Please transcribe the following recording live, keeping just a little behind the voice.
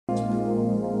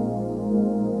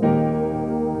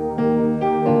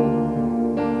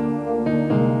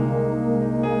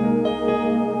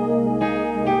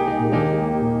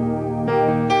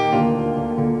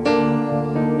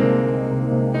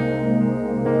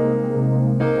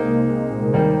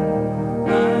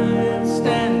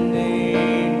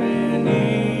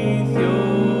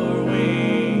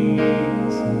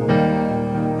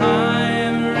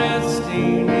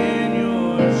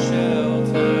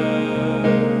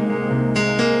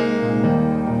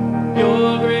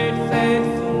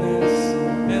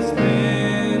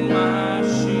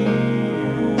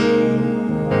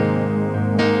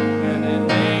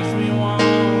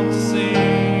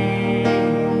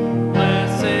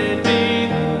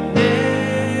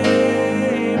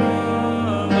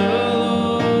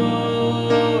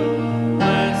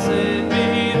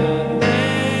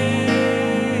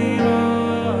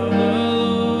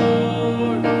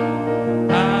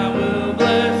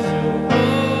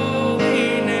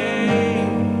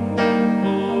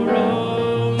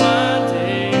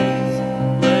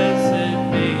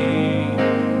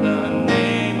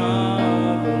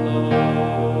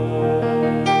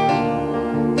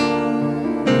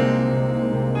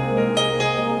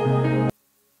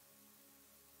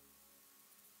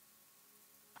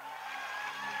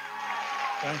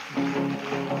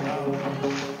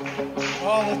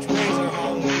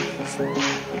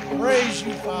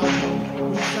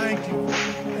thank you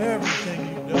for everything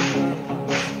you've done in our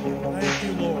lives. Thank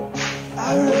you, Lord. I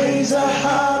raise a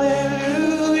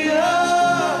hallelujah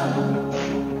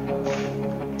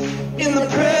in the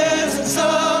presence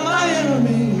of my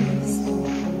enemies.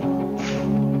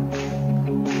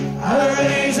 I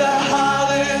raise a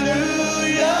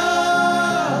hallelujah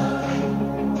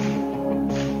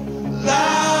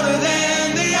louder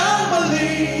than the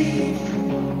unbelief.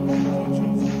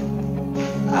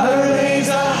 I raise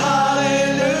a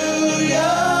hallelujah.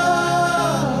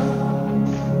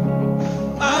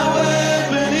 My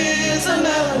weapon is a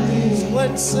melody. So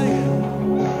let's sing it.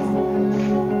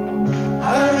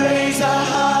 I raise a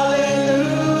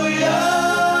hallelujah.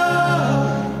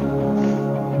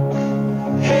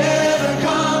 Heaven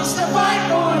comes to fight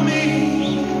for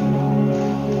me.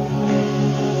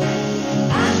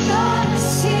 I'm gonna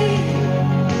sing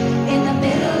in the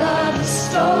middle of the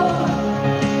storm.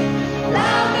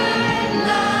 Louder and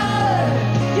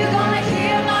louder, you're gonna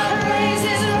hear my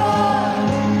praises roar.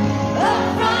 Up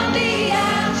from the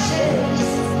ashes,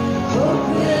 hope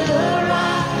will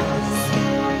arise.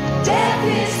 Death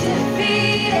is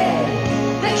defeated,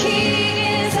 the King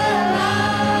is alive.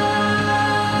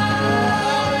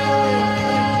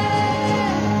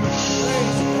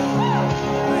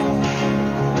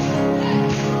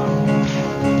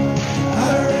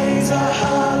 I raise a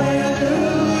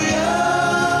hallelujah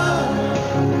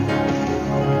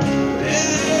with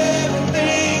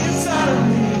everything inside of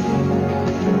me.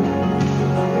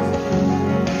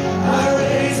 I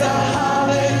raise a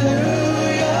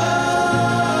hallelujah.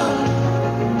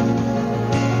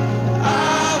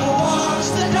 I will watch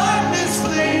the darkness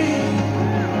flee.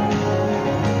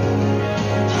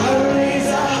 I raise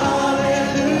a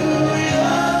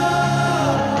hallelujah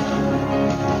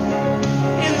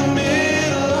in the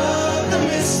middle of the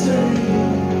mystery.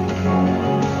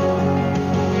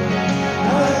 I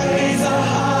raise a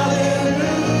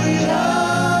hallelujah.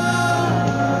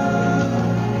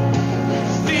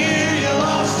 Fear, you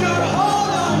lost your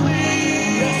hold on me.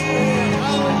 Yes, Lord.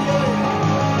 Hallelujah.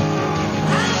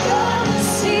 I'm gonna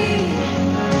sing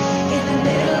in the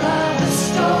middle of the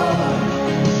storm.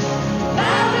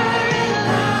 Louder and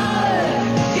louder,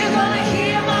 you're gonna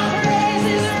hear my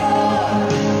praises roar.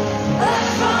 Up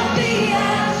from the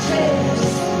ashes,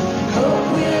 hope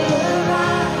will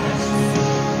arise.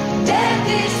 Death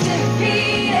is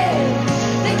defeated,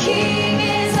 the King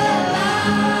is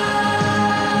alive.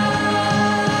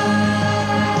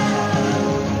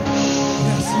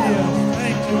 Yes, He is.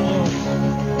 Thank you, Lord.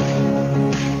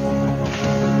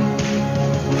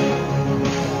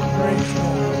 Praise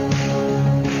God.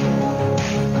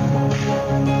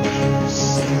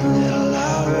 Sing a little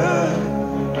louder.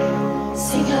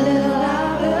 Sing a little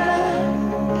louder,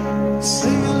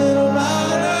 Sing a little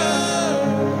louder.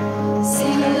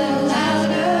 sing a little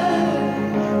louder,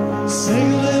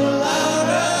 Sing a little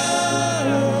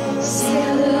louder. sing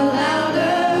a little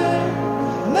louder.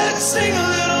 Let's sing a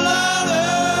little louder.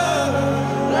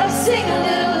 Let's sing a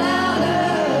little louder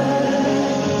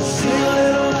Sing a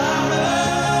little louder.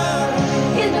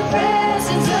 in the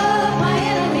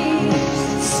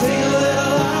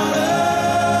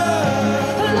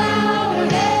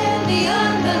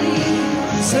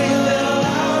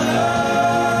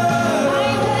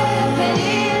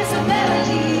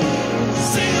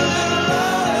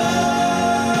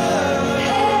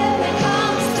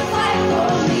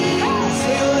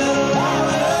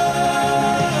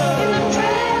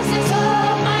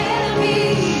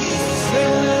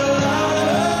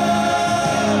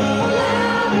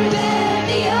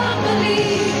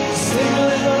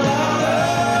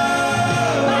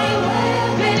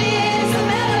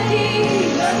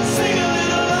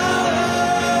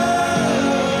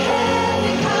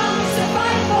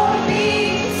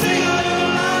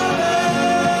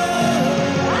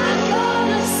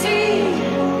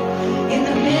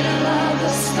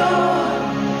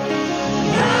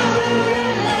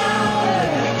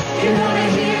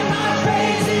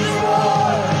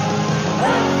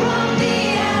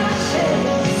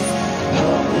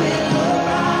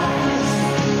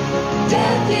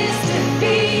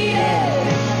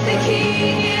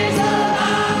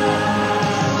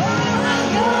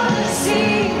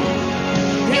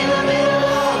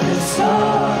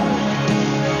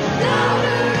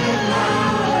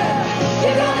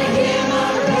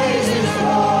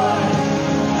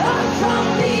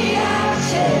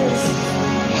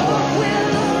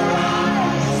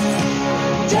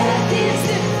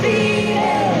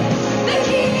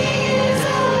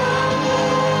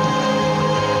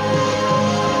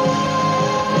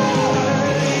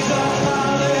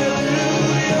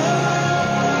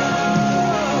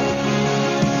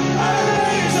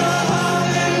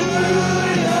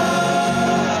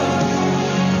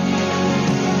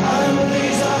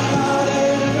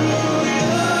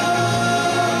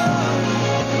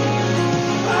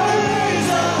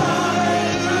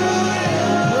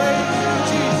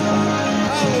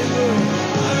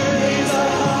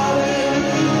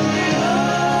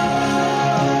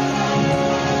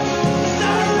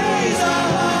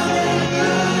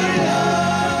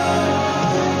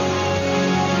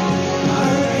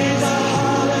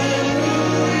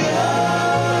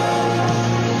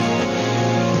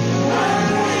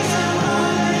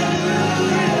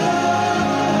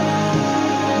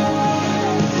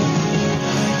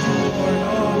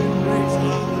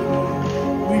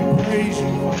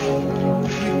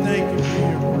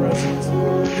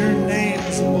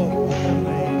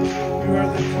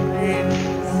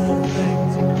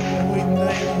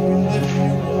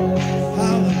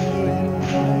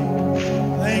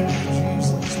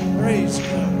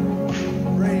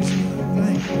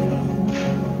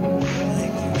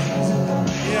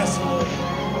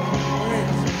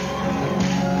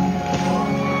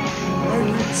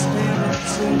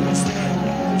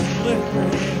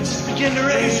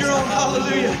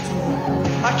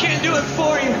can do it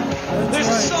for you. There's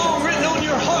a right. song written on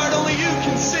your heart only you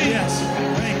can sing. Yes.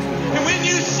 Thank you. And when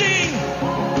you sing,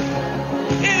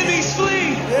 enemies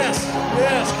flee. Yes.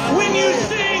 Yes. When you Hallelujah.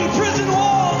 sing, prison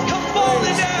walls come falling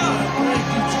Praise down. God. Thank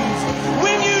you, Jesus.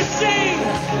 When you sing,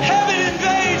 heaven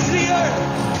invades the earth.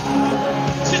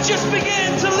 So just begin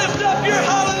to lift up your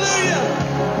hallelujah.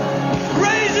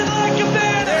 Raise it like a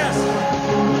banner. Yes.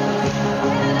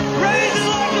 Raise it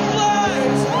like a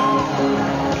flag.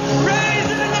 Raise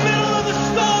it in the middle of the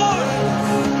storm.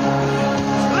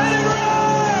 Let it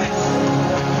rise.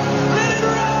 Let it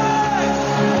rise.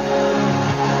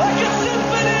 Like a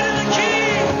symphony to the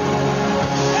King.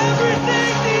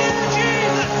 Everything to you,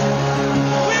 Jesus.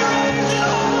 We raise it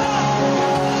all up.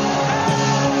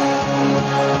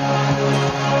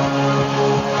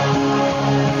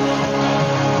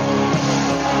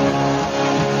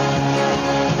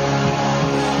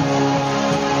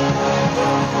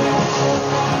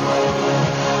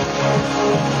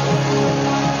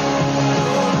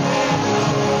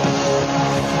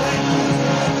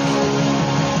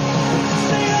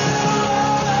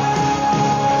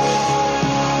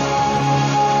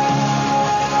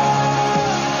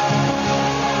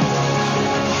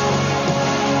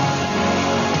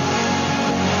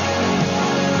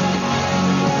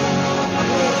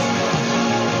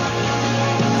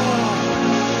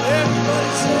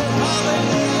 Everybody say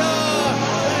hallelujah.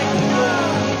 Thank you,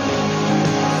 Lord.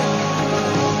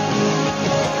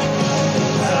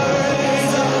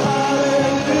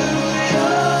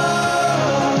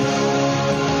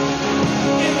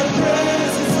 In the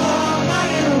presence of my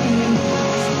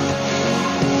enemies,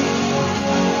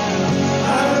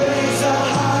 I raise a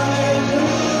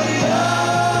hallelujah,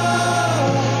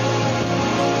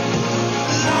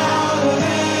 louder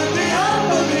than the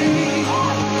unbelief.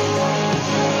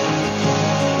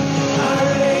 I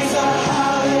raise a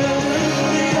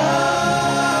hallelujah,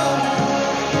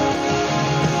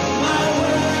 my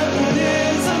weapon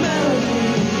is a melody.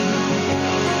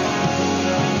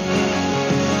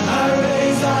 I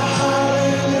raise a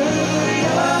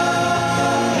hallelujah.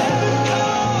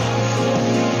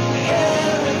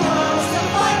 Heaven comes to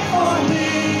fight for me.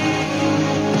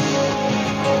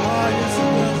 Oh, yes, it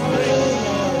does. Thank you,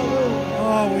 Lord.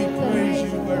 Oh, we praise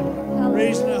you. We're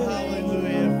raising a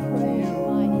hallelujah to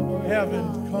you. Heaven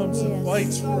comes and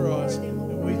fights for us,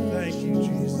 and we thank you,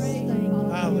 Jesus.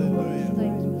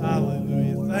 Hallelujah.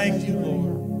 Hallelujah. Thank you,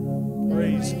 Lord.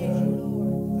 Praise God.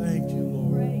 Thank you,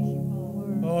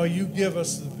 Lord. Oh, you give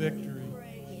us the victory.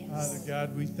 Father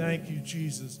God, we thank you,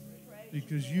 Jesus,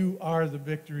 because you are the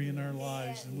victory in our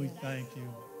lives, and we thank you.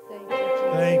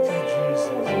 Thank you,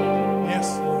 Jesus.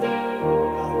 Yes, Lord.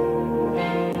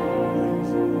 Hallelujah.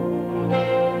 Praise you.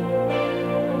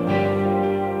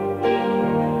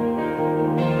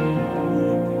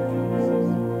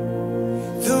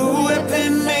 The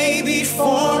weapon may be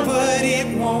formed, but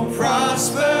it won't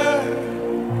prosper.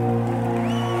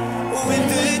 When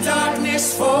the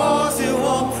darkness falls, it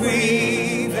won't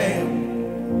prevail.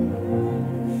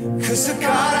 'Cause the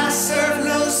God I serve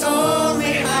knows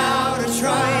only how to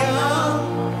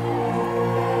triumph.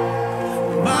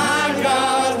 My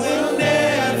God will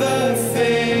never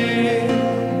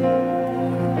fail.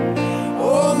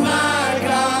 Oh, my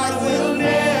God will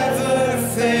never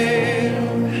fail.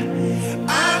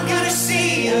 I'm gonna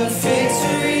see a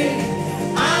victory.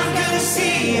 I'm gonna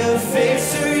see a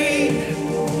victory.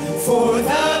 For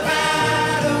the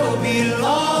battle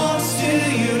belongs to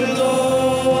you,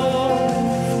 Lord.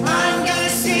 I'm gonna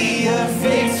see a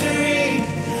victory.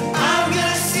 I'm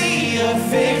gonna see a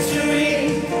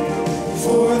victory.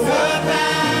 For the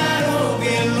battle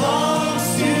belongs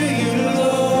to you,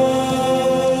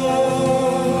 Lord.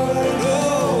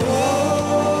 Oh,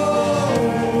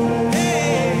 oh,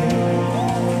 hey.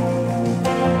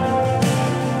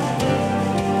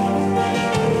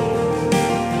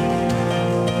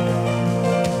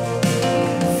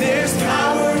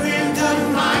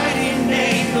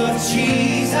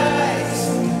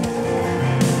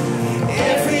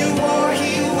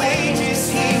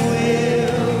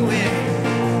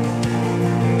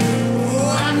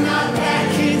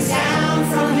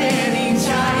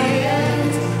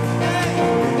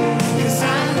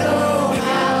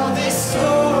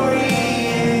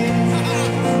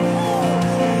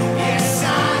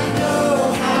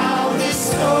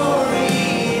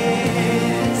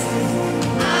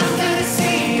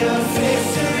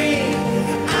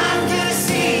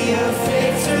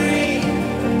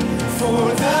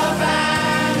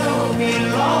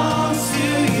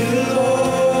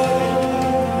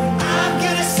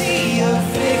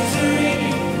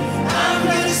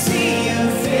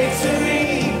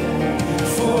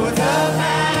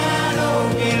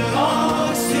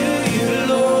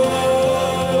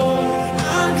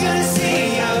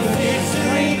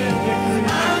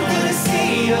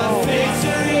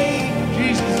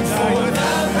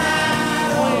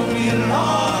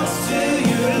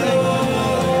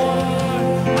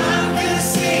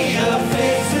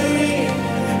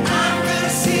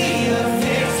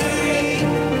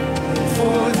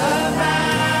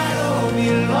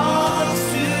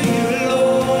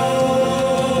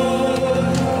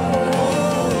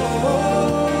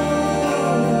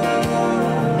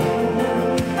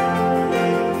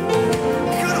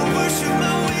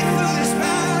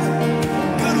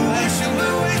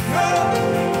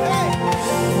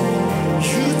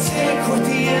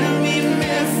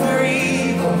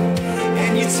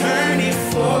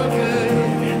 for good.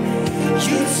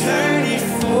 You turn it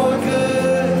for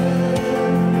good.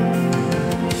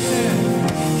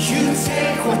 You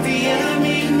take what the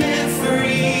enemy meant for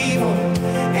evil,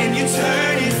 and you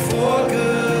turn it for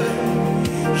good.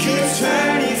 You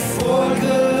turn it for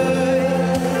good.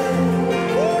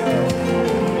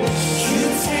 You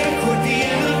take what the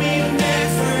enemy meant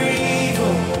for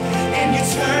evil, and you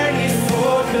turn it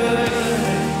for good.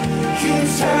 You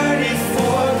turn it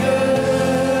for good.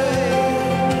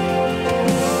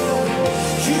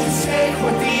 You take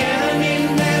what the enemy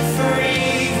meant for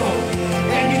evil,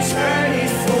 and you turn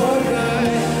it for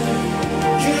good.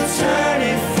 You turn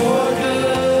it for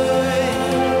good.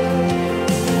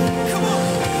 Come on.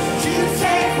 You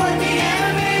take what the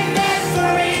enemy meant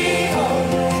for evil,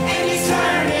 and you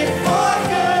turn it for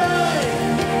good.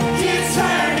 You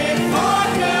turn it for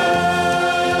good.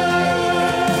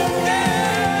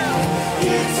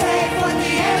 You take what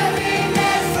the enemy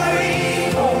meant for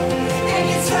evil, and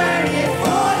you turn it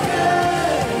for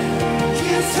good.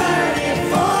 You turn it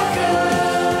for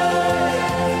good.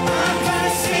 I'm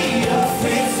gonna see a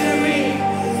victory.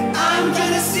 I'm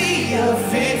gonna see a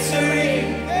victory.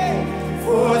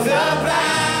 For the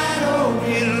battle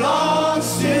belongs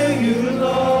to you,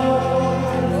 Lord.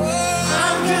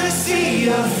 I'm gonna see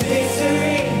a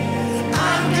victory.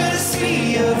 I'm gonna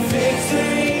see a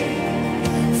victory.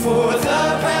 For the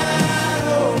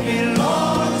battle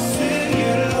belongs to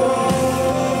you,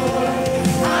 Lord.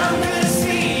 I'm gonna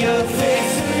see a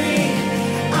victory.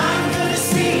 I'm gonna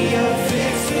see a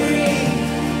victory.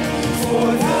 For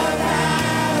the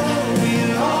battle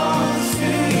belongs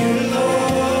to you,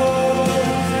 Lord.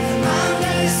 I'm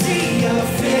gonna see a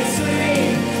victory.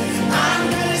 I'm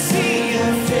gonna see a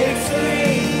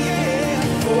victory.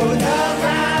 For the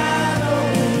battle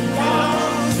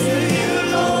belongs to you,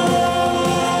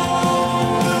 Lord.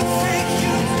 Thank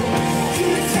you.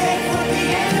 You take what the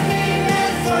enemy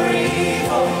meant for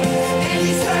evil, and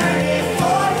you turn it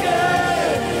for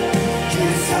good. You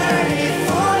turn it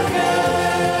for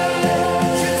good.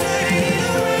 You turn it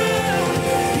around.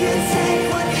 You take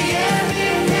what the enemy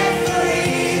meant for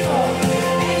evil,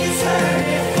 and you turn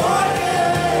it for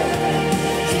good.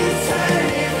 You turn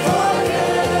it for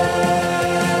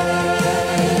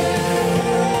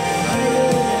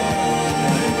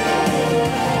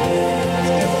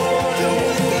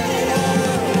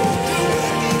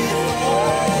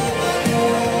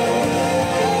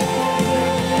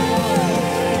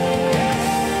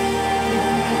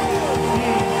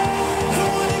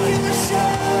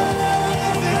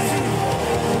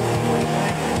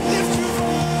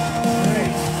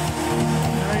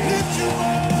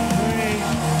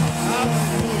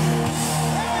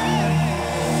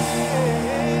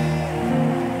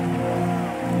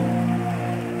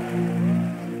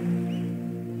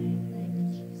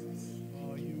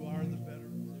Oh, you are the better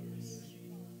place.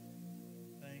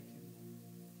 Thank you.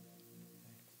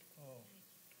 Oh.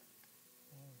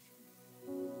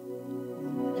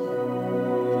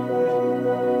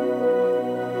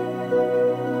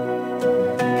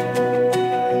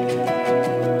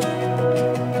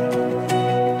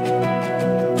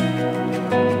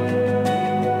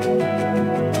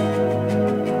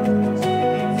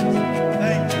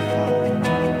 Thank you,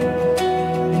 Lord.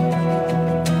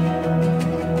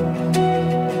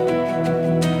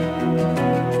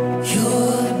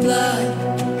 Your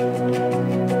blood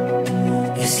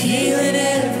is healing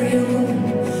every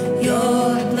wound.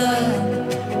 Your blood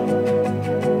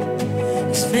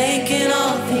is making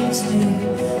all things new.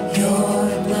 Your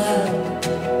blood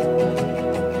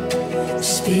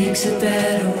speaks a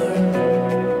better word.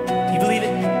 You believe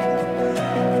it?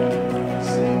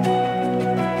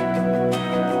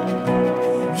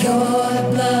 Your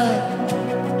blood,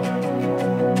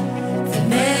 the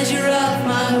measure of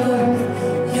my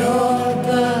worth. Your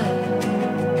blood,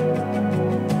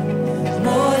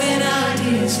 more than I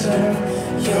deserve.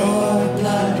 Your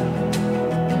blood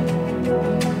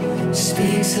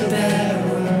speaks a better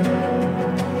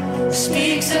word.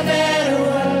 Speaks a better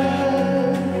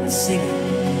word. Sing it.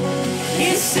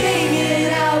 It's singing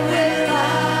out with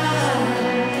life.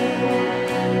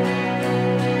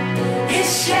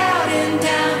 It's shouting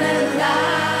down the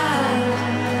line.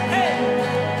 Hey.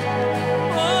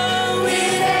 Oh,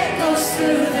 it echoes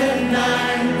through the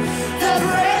night. The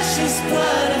precious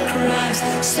blood of Christ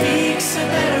speaks a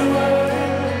better word.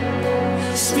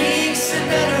 Speaks a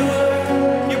better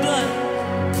word. Your blood.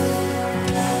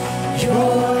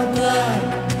 Your blood.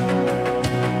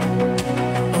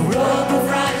 A robe of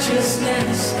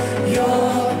righteousness.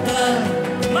 Your blood.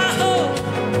 My hope.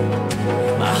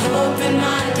 My hope and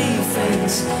my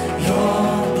defense. Your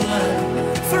blood.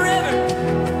 Forever.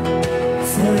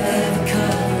 Forever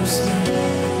covers me.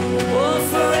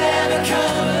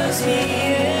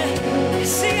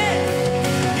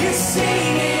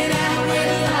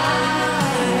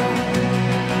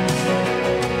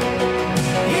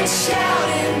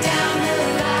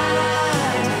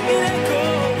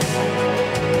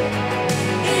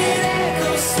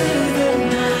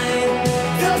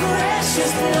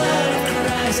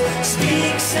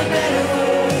 a better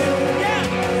word. Yeah.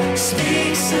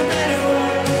 Speaks a better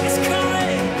word. It's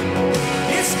calling.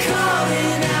 It's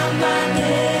calling out my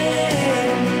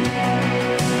name.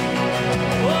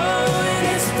 Oh, and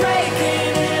it's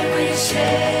breaking every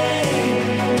chain.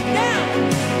 Yeah.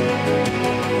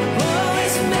 Oh,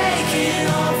 it's making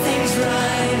all things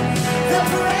right. The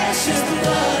precious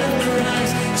blood of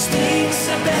Christ speaks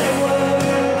a better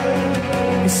word.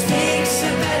 It speaks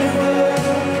a better word.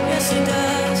 Yes, it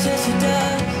does. Yes, it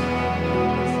does.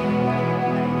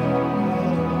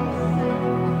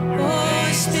 Oh,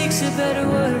 it speaks a better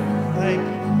word. Thank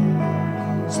you.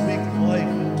 Speak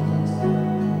life into us.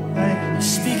 Thank you.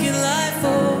 Speaking life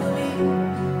over me.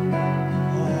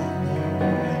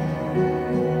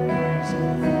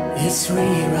 It's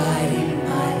rewriting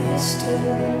my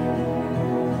history.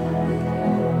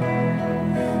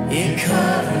 It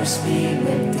covers me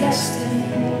with destiny.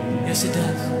 Yes, it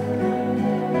does.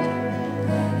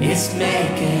 It's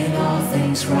making all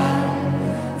things right.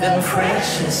 The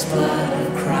precious blood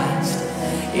of Christ.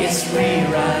 It's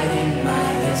rewriting my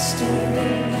history.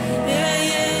 Yeah,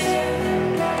 yeah.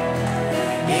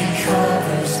 It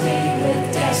covers me with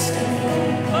destiny.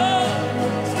 Oh,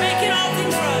 it's making all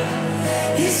things right.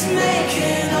 It's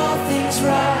making all things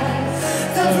right.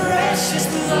 The precious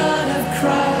blood of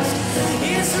Christ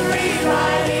is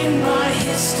rewriting my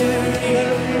history. Let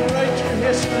him rewrite your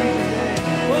history today.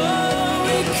 Oh,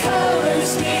 it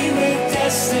covers me with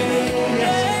destiny.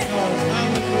 Yes, it does.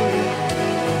 Hallelujah.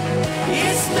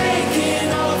 It's making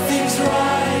all things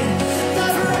right. The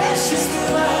precious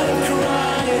blood of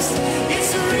Christ.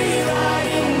 It's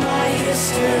rewriting my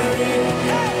history.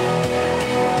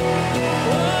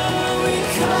 Oh, it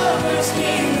covers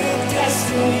me with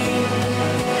destiny.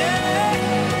 Yeah.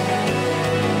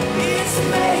 It's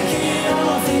making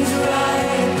all things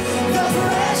right. The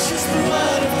precious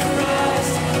blood of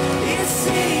Christ. It's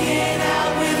singing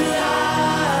out with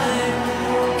life.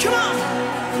 Come on.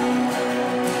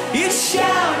 It's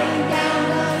shouting down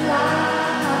the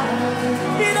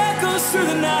line. It echoes through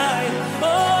the night.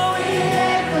 Oh, it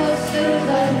echoes through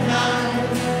the night.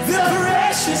 The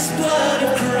precious blood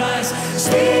of Christ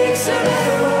speaks a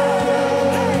better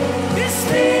word. It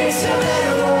speaks a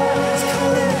better word. It's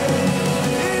calling.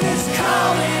 It is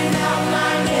calling out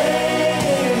my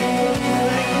name.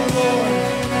 Thank you, Lord.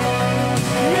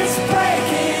 It's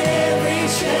breaking every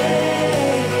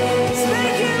chain. It's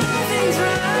making all things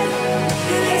right.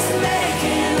 It's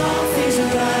making all things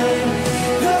right.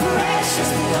 The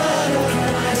precious blood of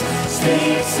Christ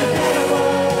speaks a better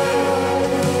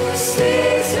word.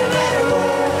 Speaks a better word.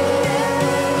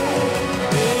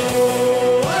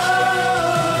 Oh,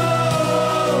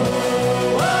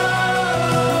 oh,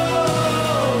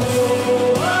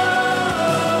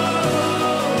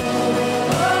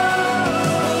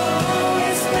 oh,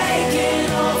 it's making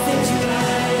all things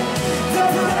right. The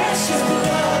precious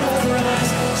blood of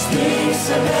Christ speaks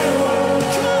a better word.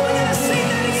 Come on, we gotta sing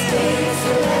that again. Speaks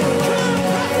a better word. Come on,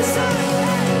 prophesy.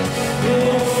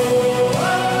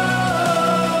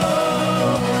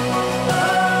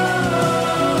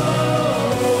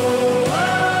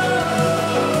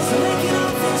 It's making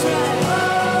all things right.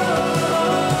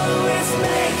 Oh, it's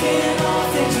making all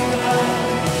things right.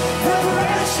 The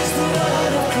precious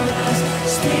blood of Christ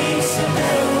speaks a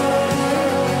better word.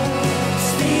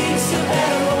 Speaks a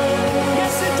better word.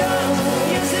 Yes, it does.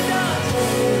 Yes, it does.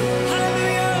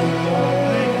 Hallelujah.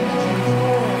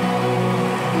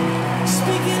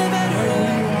 Speaking a better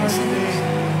word.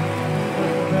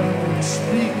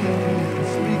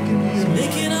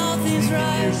 Making all things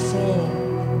right. Your soul,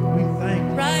 we thank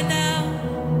you. Right now,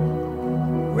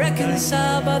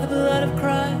 reconciled by the blood of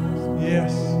Christ.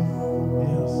 Yes,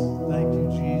 yes. Thank you,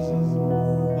 Jesus.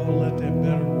 Oh, let that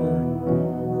better word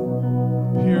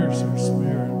pierce our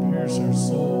spirit, pierce our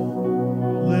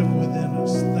soul, live within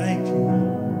us. Thank you,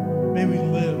 Lord. May we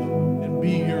live and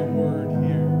be your word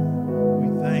here. We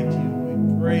thank you. We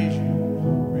praise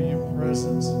you for your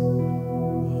presence. Oh,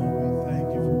 we thank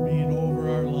you for being over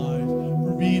our lives,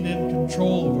 for being in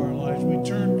control of our lives. We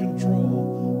turn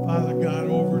control, Father God,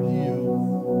 over to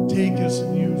you. Take us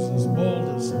and use us, mold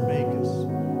us and make us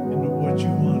into what you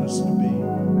want us to be.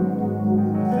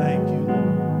 Thank you,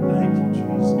 Lord. Thank you,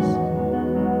 Jesus.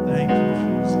 Thank you,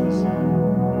 Jesus.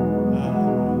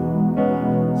 Hallelujah.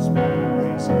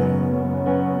 Praise God.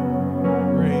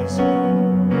 Praise God.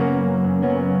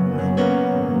 Thank you.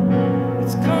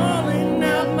 It's calling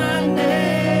out my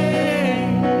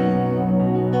name.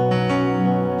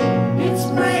 It's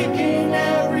breaking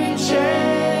every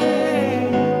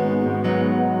chain.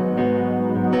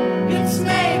 It's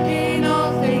making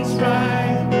all things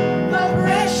right. The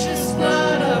precious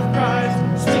blood of Christ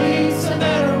speaks a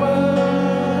better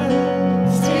word.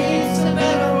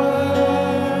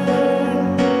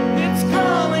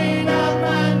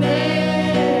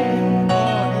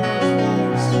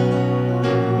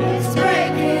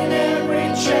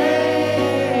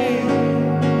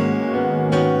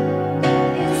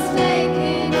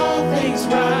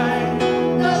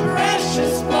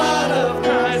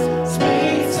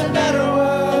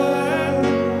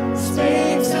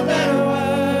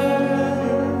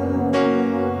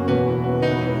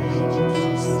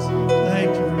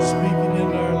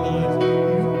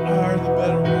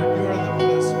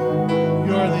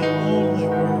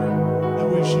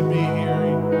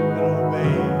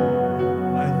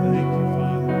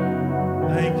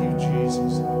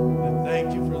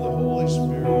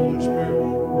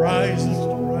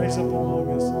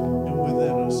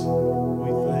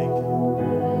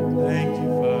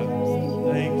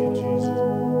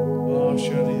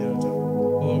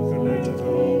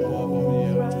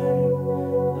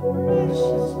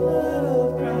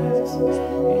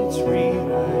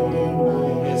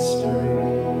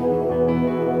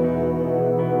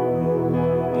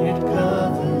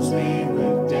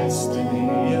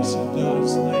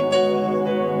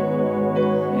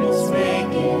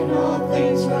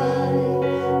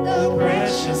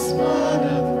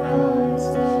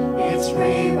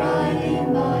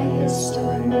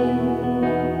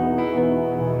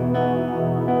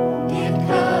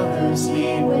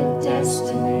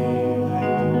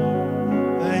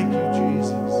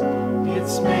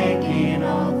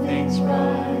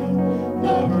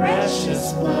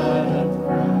 precious blood of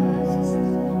Christ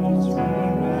is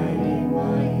rewriting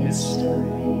my history.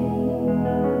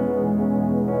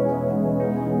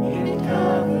 It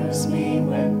covers me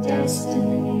with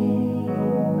destiny.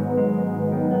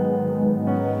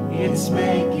 It's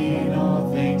making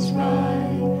all things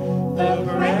right. The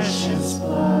precious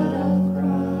blood of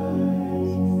Christ.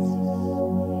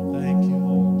 Thank you,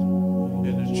 Lord.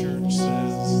 And the church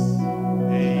says,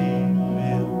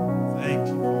 amen. Thank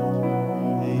you, Lord.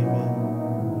 Amen.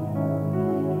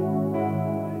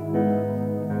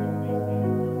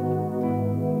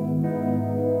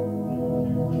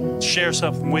 Share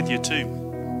something with you too.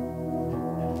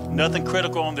 Nothing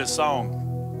critical on this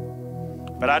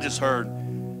song, but I just heard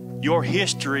your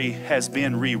history has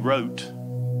been rewrote.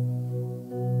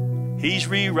 He's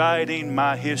rewriting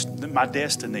my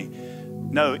destiny.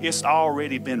 No, it's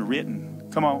already been written.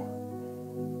 Come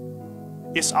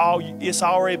on. It's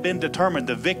already been determined.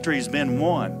 The victory's been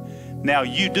won. Now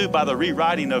you do, by the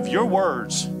rewriting of your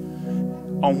words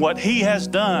on what he has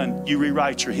done, you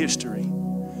rewrite your history.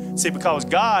 See, because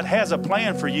God has a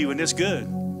plan for you, and it's good.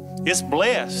 It's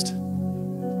blessed.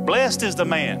 Blessed is the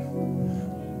man.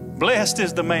 Blessed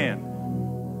is the man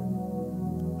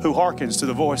who hearkens to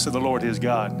the voice of the Lord his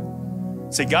God.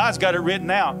 See, God's got it written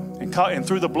out, and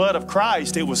through the blood of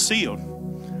Christ, it was sealed.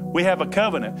 We have a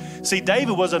covenant. See,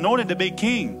 David was anointed to be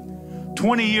king.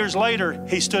 20 years later,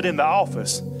 he stood in the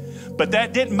office. But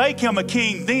that didn't make him a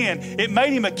king then. It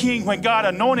made him a king when God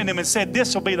anointed him and said,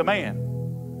 this will be the man.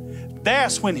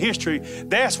 That's when his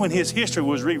history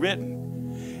was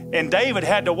rewritten. And David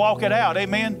had to walk it out,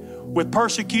 amen, with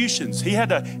persecutions. He had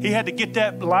to get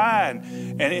that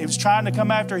lion, and he was trying to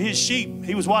come after his sheep.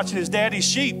 He was watching his daddy's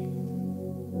sheep.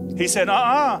 He said,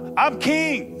 I'm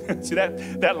king. See,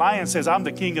 that lion says, I'm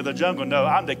the king of the jungle. No,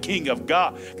 I'm the king of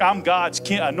God. I'm God's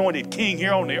anointed king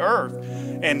here on the earth.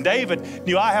 And David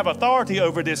knew, I have authority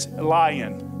over this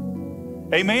lion.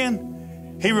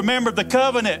 Amen. He remembered the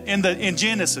covenant in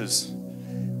Genesis.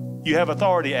 You have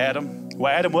authority, Adam.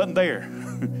 Well, Adam wasn't there.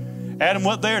 Adam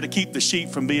wasn't there to keep the sheep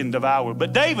from being devoured,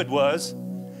 but David was.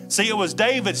 See, it was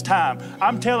David's time.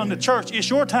 I'm telling the church, it's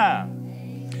your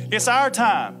time. It's our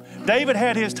time. David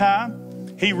had his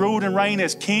time. He ruled and reigned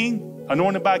as king,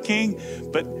 anointed by king,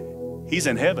 but he's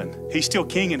in heaven. He's still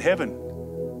king in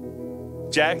heaven.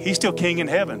 Jack, he's still king in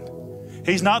heaven.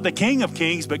 He's not the king of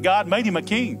kings, but God made him a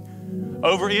king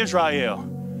over Israel.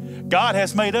 God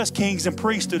has made us kings and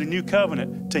priests through the new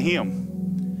covenant to him.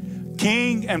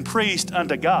 King and priest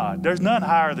unto God. There's none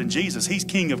higher than Jesus. He's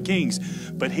King of kings,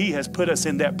 but he has put us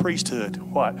in that priesthood.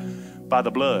 What? By the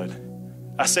blood.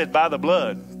 I said by the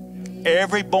blood.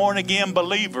 Every born again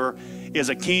believer is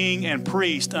a king and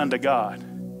priest unto God.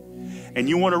 And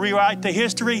you want to rewrite the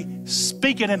history?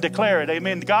 Speak it and declare it.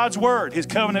 Amen. God's word, his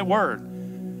covenant word.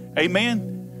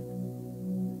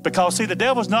 Amen. Because see, the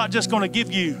devil's not just going to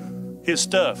give you his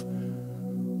stuff.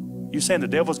 You saying the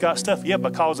devil's got stuff? Yeah,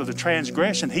 because of the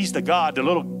transgression. He's the God,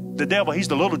 the devil, he's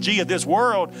the little g of this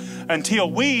world,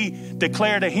 until we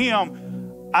declare to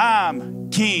him, I'm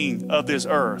king of this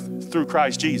earth through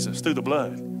Christ Jesus, through the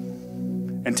blood.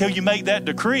 Until you make that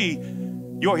decree,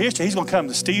 your history, he's going to come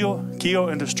to steal, kill,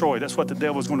 and destroy. That's what the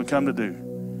devil's going to come to do.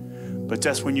 But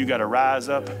that's when you got to rise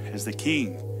up as the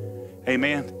king.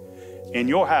 Amen. In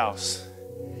your house,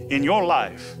 in your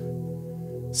life,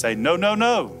 say, no, no,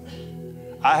 no.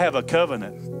 I have a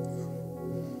covenant.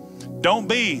 Don't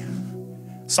be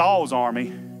Saul's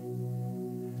army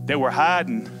that were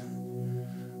hiding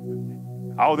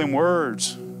all them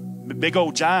words. Big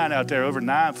old giant out there over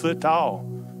 9 foot tall,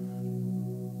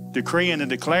 decreeing and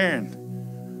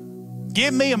declaring,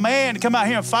 give me a man to come out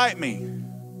here and fight me.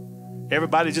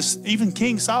 Everybody just, even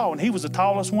King Saul, and he was the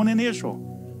tallest one in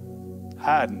Israel,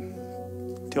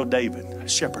 hiding till David, a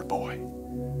shepherd boy,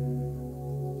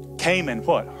 came and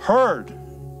what? Heard.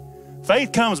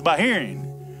 Faith comes by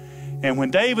hearing. And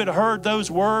when David heard those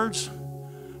words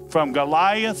from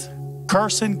Goliath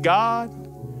cursing God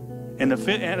and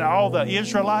all the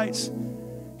Israelites,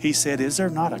 he said, is there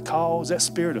not a cause? That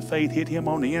spirit of faith hit him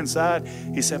on the inside.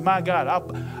 He said, my God,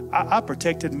 I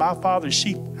protected my father's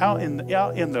sheep out in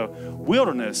the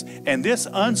wilderness, and this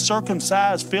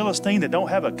uncircumcised Philistine that don't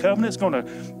have a covenant is going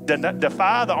to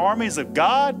defy the armies of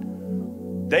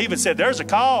God. David said, there's a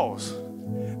cause.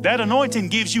 That anointing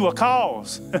gives you a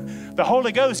cause. The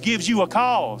Holy Ghost gives you a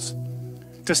cause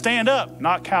to stand up,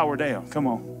 not cower down. Come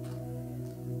on.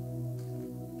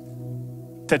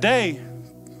 Today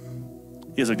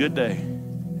is a good day.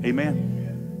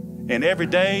 Amen. And every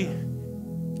day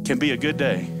can be a good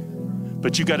day.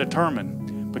 But you got to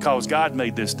determine, because God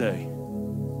made this day,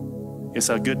 it's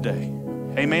a good day.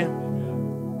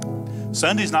 Amen.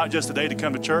 Sunday's not just a day to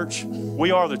come to church.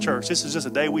 We are the church. This is just a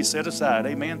day we set aside.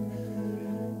 Amen.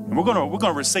 And we're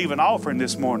gonna receive an offering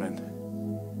this morning.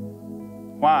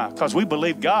 Why? Because we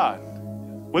believe God.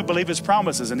 We believe His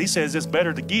promises, and He says it's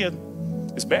better to give.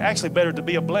 It's actually better to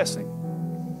be a blessing.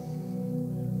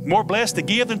 More blessed to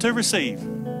give than to receive.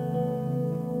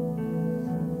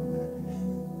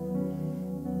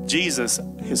 Jesus,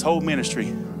 His whole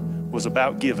ministry was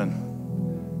about giving,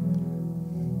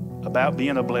 about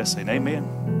being a blessing.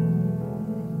 Amen.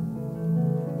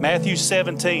 Matthew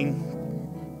 17,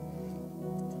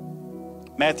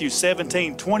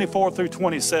 24 through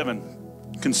 27,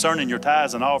 concerning your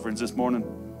tithes and offerings this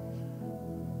morning.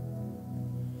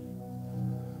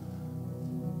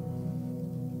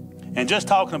 And just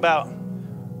talking about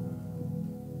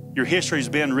your history's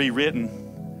been rewritten.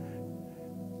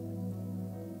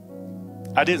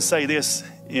 I didn't say this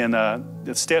in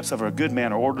the steps of a good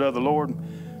man are ordered of the Lord.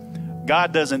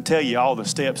 God doesn't tell you all the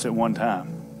steps at one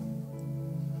time.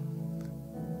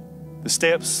 The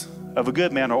steps of a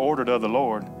good man are ordered of the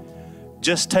Lord.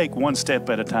 Just take one step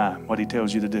at a time, what He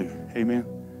tells you to do. Amen.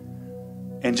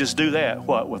 And just do that,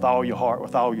 what? With all your heart,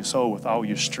 with all your soul, with all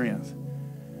your strength.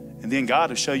 And then God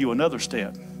will show you another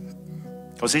step.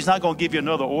 Because He's not going to give you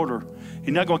another order.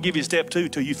 He's not going to give you step 2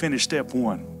 till you finish step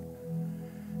 1.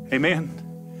 Amen.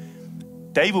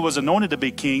 David was anointed to be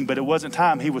king, but it wasn't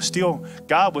time.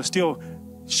 God was still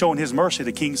showing His mercy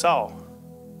to King Saul.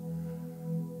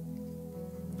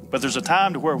 But there's a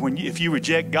time to where if you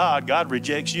reject God, God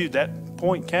rejects you. That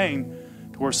point came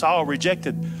to where Saul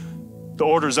rejected the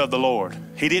orders of the Lord.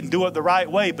 He didn't do it the right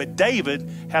way, but David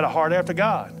had a heart after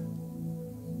God.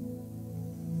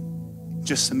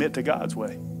 Just submit to God's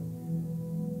way.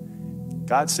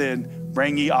 God said,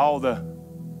 bring ye all the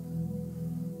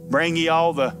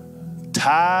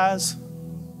tithes,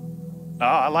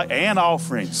 and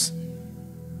offerings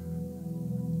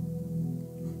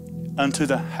unto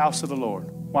the house of the Lord.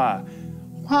 Why?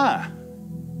 Why?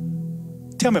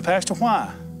 Tell me, Pastor,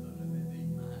 why?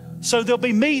 So there'll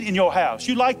be meat in your house.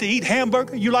 You like to eat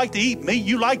hamburger? You like to eat meat?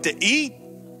 You like to eat?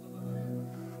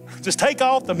 Just take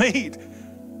off the meat.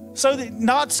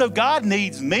 Not so God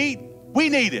needs meat. We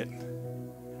need it.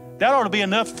 That ought to be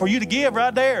enough for you to give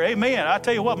right there. Amen. I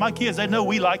tell you what, my kids, they know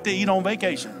we like to eat on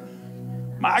vacation.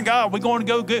 My God, we're going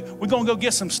to go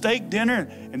get some steak dinner,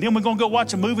 and then we're going to go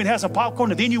watch a movie and have some popcorn,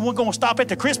 and then we're going to stop at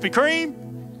the Krispy Kreme.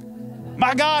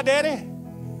 My God, Daddy.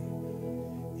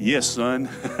 Yes, son.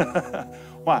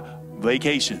 Why?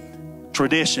 Vacation.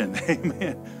 Tradition.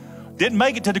 Amen. Didn't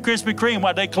make it to the Krispy Kreme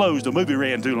while they closed. The movie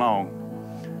ran too long.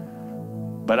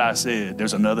 But I said,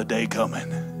 there's another day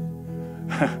coming.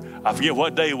 I forget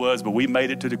what day it was, but we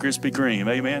made it to the Krispy Kreme.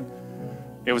 Amen.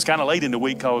 It was kind of late in the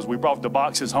week because we brought the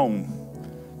boxes home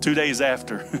 2 days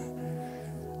after.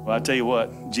 Well, I tell you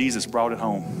what, Jesus brought it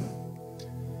home.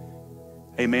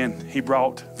 Amen. He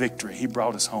brought victory. He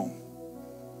brought us home.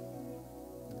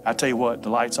 I tell you what, the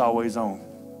light's always on.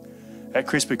 That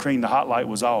Krispy Kreme, the hot light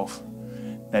was off.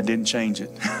 That didn't change it.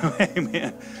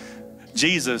 Amen.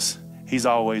 Jesus, He's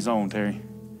always on, Terry.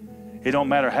 It don't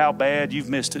matter how bad you've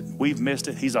missed it, we've missed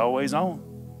it, He's always on.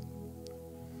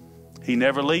 He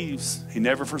never leaves. He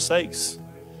never forsakes.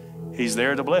 He's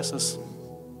there to bless us.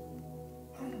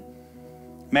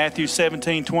 Matthew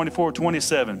 17, 24,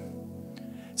 27.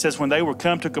 It says, when they were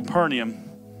come to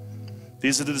Capernaum,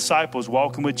 these are the disciples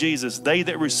walking with Jesus. They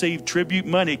that received tribute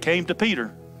money came to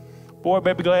Peter. Boy, I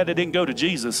better be glad they didn't go to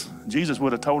Jesus. Jesus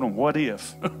would have told them, what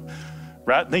if?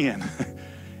 Right then.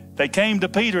 They came to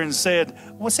Peter and said,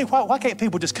 well, see, why can't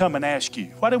people just come and ask you?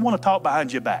 Why do they want to talk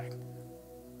behind your back?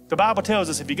 The Bible tells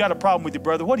us if you got a problem with your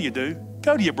brother, what do?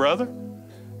 Go to your brother.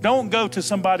 Don't go to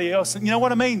somebody else. You know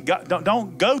what I mean?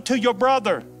 Don't go to your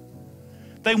brother.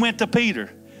 They went to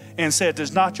Peter and said,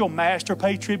 does not your master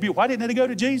pay tribute? Why didn't they go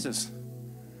to Jesus?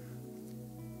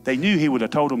 They knew he would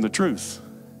have told them the truth.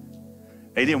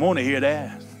 They didn't want to hear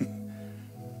that.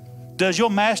 Does your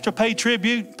master pay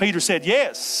tribute? Peter said,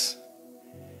 yes.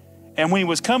 And when he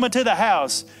was coming to the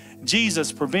house,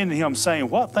 Jesus prevented him, saying,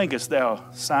 what thinkest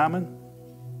thou, Simon?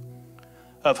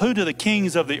 Of who do the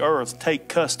kings of the earth take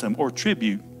custom or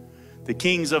tribute? The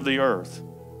kings of the earth.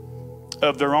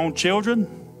 Of their own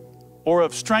children or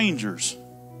of strangers?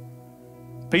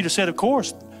 Peter said, of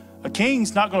course, a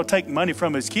king's not going to take money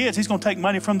from his kids. He's going to take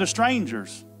money from the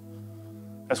strangers.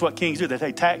 That's what kings do.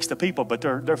 They tax the people, but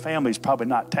their family's probably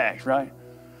not taxed, right?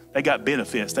 They got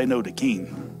benefits. They know the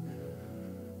king.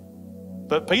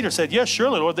 But Peter said, yes,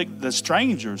 surely, Lord, the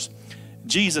strangers.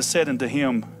 Jesus said unto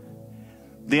him,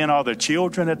 then are the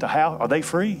children at the house, are they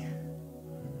free?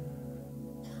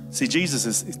 See, Jesus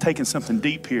is taking something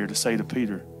deep here to say to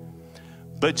Peter.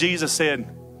 But Jesus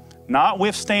said,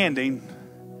 notwithstanding,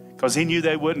 because he knew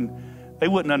they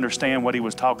wouldn't understand what he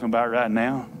was talking about right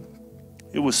now.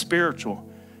 It was spiritual.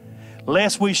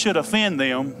 Lest we should offend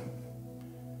them,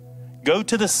 go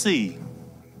to the sea.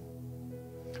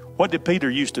 What did Peter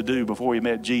used to do before he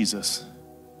met Jesus?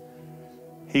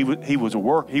 He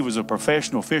was a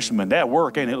professional fisherman. That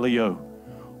work, ain't it, Leo?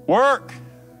 Work.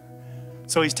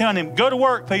 So he's telling him, go to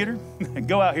work, Peter.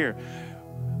 Go out here.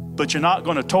 But you're not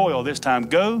going to toil this time.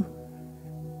 Go.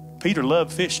 Peter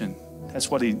loved fishing. That's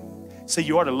what see,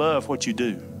 you ought to love what you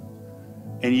do.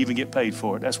 And you even get paid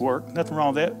for it. That's work. Nothing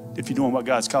wrong with that. If you're doing what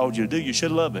God's called you to do, you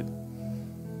should love it.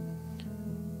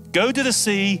 Go to the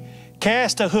sea,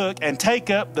 cast a hook, and take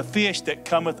up the fish that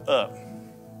cometh up.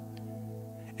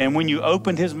 And when you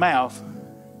open his mouth,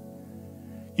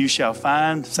 you shall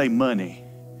find, say, money.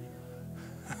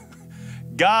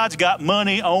 God's got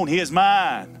money on his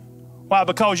mind. Why?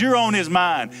 Because you're on his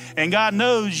mind. And God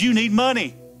knows you need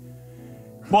money.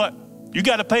 What? You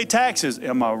got to pay taxes.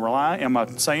 Am I lying? Am I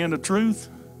saying the truth?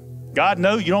 God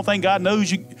knows. You don't think God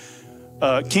knows you?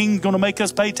 King's going to make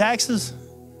us pay taxes?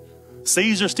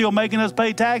 Caesar's still making us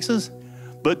pay taxes?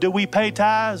 But do we pay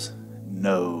tithes?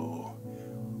 No.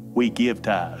 We give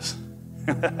tithes.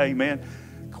 Amen.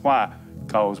 Why?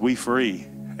 Because we free.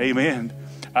 Amen.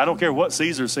 I don't care what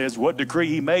Caesar says, what decree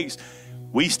he makes.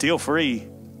 We still free.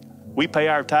 We pay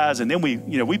our tithes, and then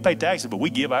we pay taxes, but we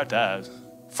give our tithes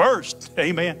first.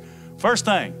 Amen. First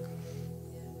thing,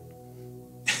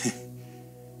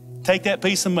 take that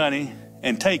piece of money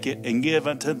and take it and give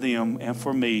unto them and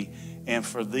for me and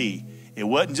for thee. It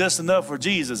wasn't just enough for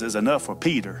Jesus, it's enough for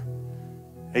Peter.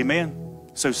 Amen.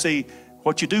 So see,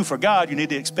 what you do for God, you need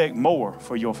to expect more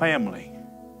for your family,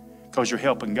 because you're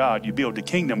helping God. You build the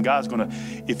kingdom. God's going to,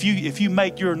 if you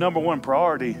make your number one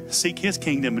priority, seek his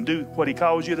kingdom and do what he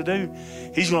calls you to do,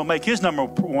 he's going to make his number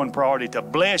one priority to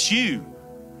bless you.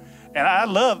 And I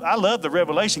love the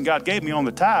revelation God gave me on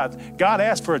the tithe. God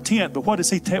asked for a tenth, but what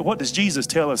does Jesus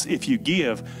tell us if you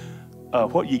give,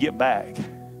 what you get back?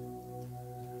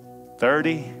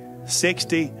 30,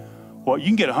 60, well, you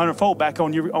can get 100-fold back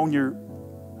on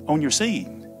your seed.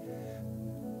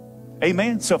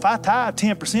 Amen. So if I tithe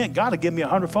 10%, God will give me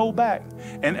 100-fold back.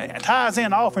 And tithes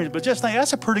and offerings, but just think,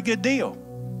 that's a pretty good deal.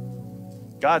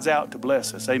 God's out to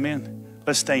bless us. Amen.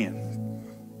 Let's stand.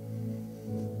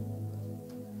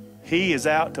 He is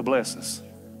out to bless us.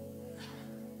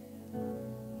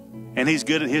 And he's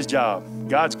good at his job.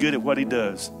 God's good at what he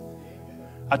does.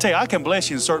 I tell you, I can bless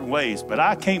you in certain ways, but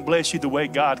I can't bless you the way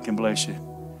God can bless you.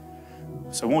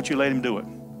 So won't you let him do it?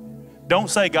 Don't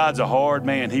say God's a hard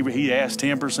man. He asked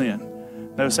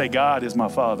 10%. No, say God is my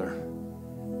Father.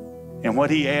 And what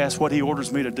he asks, what he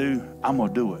orders me to do, I'm going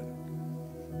to do it.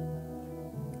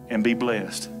 And be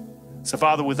blessed. So,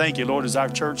 Father, we thank you, Lord, as our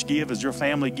church gives, as your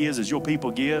family gives, as your people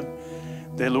give,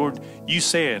 that, Lord, you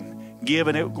said, give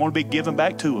and it's going to be given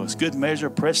back to us. Good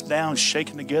measure, pressed down,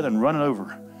 shaken together, and running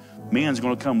over. Men's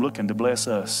going to come looking to bless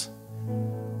us.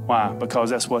 Why?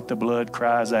 Because that's what the blood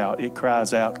cries out. It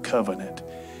cries out covenant.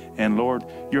 And, Lord,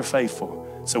 you're faithful.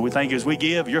 So we thank you as we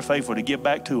give, you're faithful to give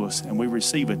back to us, and we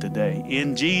receive it today.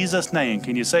 In Jesus' name,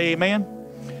 can you say amen?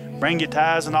 Bring your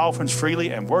tithes and offerings freely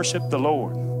and worship the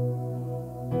Lord.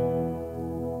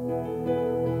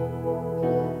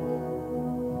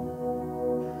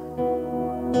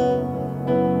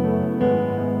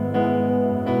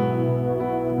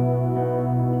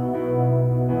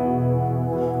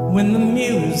 When the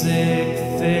music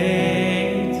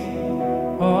fades,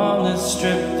 all is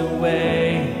stripped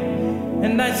away,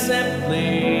 and I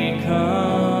simply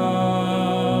come,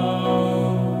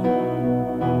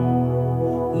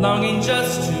 longing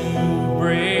just to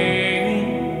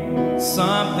bring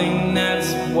something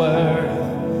that's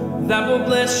worth, that will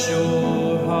bless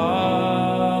your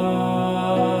heart.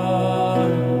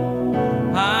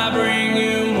 I bring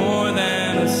you more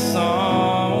than a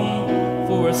song,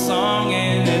 for a song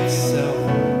in itself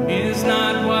is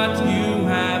not what you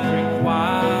have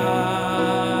required.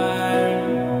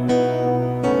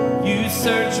 You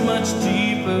search much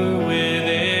deeper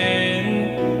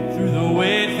within, through the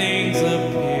way things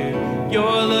appear.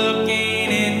 You're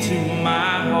looking into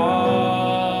my heart.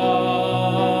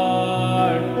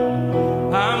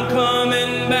 I'm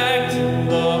coming back to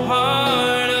the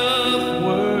heart of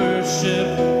worship,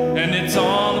 and it's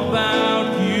all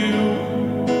about you.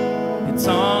 It's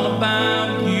all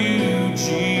about you,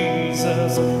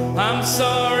 Jesus. I'm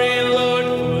sorry, Lord,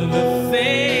 for the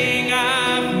thing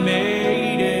I've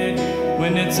made it.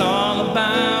 When it's all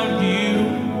about you,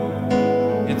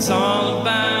 it's all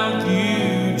about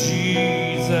you,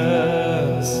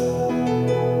 Jesus.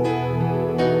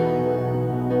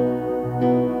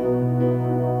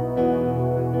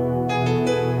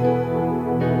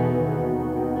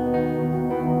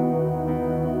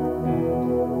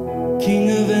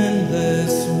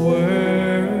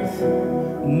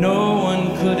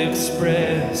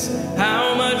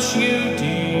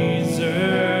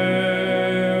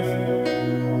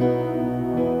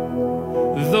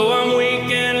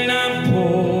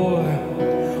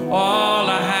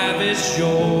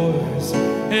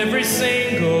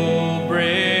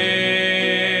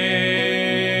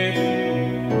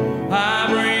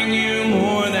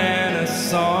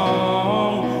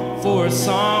 a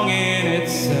song in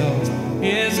itself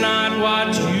is not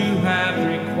what you have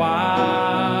required.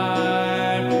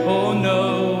 Oh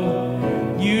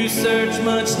no, you search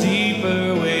much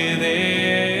deeper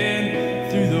within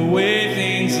through the way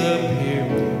things appear.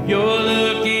 You're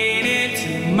looking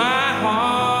into my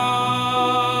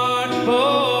heart.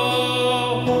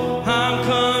 Oh, I'm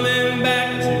coming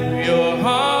back to your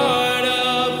heart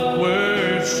of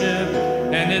worship,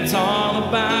 and it's all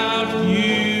about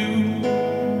you.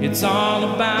 It's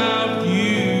all about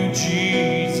you,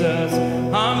 Jesus.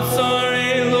 I'm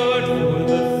sorry, Lord, for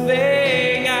the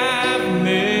thing I've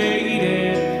made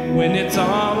it. When it's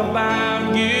all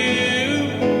about you,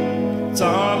 it's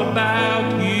all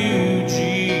about you,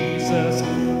 Jesus.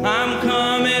 I'm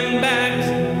coming back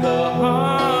to the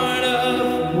heart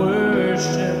of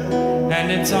worship,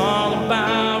 and it's all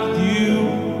about you.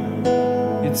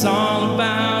 It's all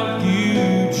about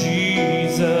you,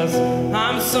 Jesus.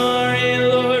 I'm sorry,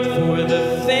 Lord, for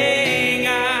the thing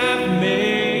I've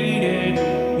made it.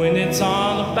 When it's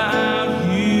all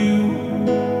about you,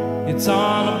 it's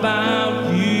all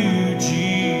about you,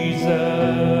 Jesus.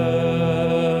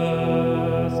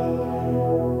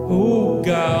 Oh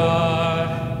God,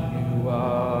 you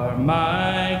are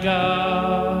my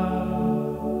God.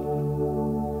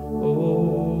 Oh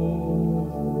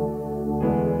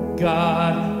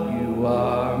God, you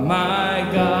are my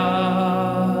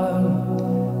God,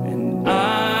 and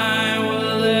I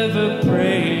will ever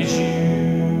praise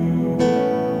you.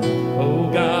 Oh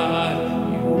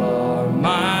God, you are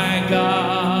my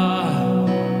God,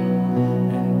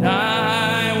 and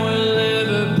I will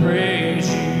ever praise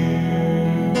you.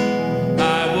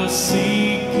 I will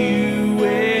seek you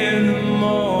in the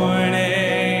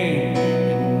morning,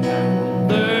 and I will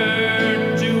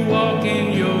learn to walk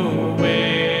in your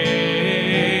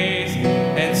ways,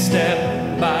 and step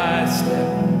by step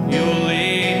you'll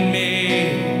lead me,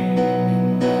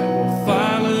 and I will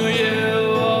follow you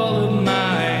all of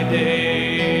my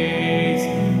days,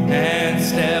 and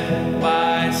step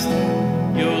by step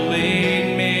you'll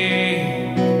lead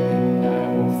me, and I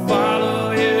will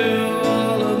follow you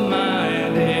all of my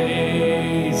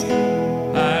days.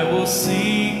 I will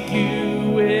seek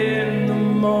you in the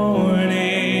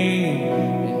morning,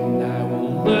 and I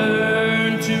will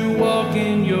learn to walk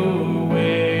in your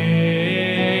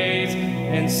ways,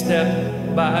 and step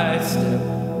by step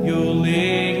you'll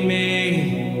lead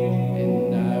me,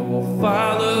 and I will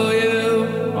follow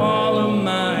you all of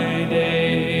my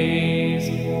days,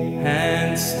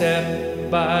 and step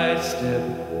by step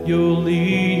you'll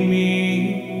lead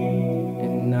me,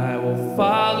 and I will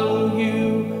follow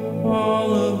you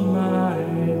all of my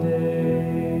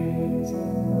days.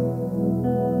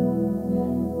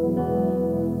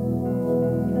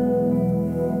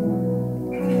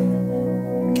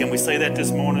 Can we say that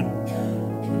this morning?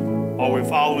 Are we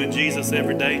following Jesus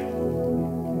every day?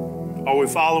 Are we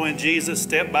following Jesus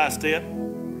step by step?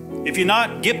 If you're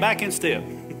not, get back in step.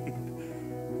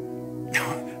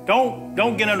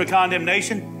 Don't get under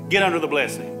condemnation. Get under the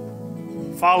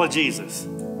blessing. Follow Jesus.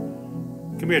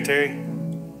 Come here, Terry.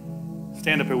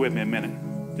 Stand up here with me a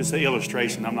minute. Just an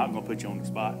illustration. I'm not going to put you on the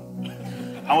spot.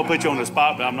 I'm going to put you on the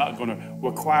spot, but I'm not going to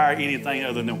require anything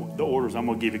other than the orders I'm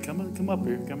going to give you. Come up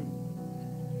here. Come.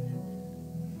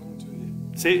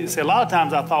 See, a lot of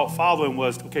times I thought following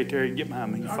was, okay, Terry, get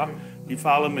behind me. You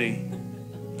follow me.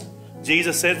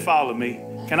 Jesus said, follow me.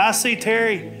 Can I see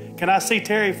Terry? Can I see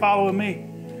Terry following me?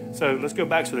 So let's go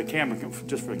back to the camera,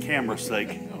 just for the camera's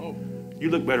sake. You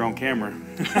look better on camera.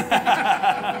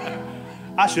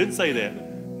 I should say that.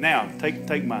 Now,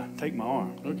 take my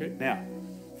arm. Okay. Now,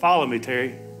 follow me,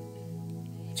 Terry.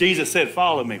 Jesus said,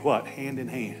 follow me. What? Hand in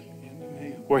hand.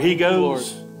 Where he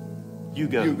goes, you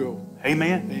go. You go.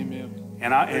 Amen. Amen.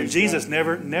 And Jesus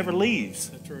never leaves.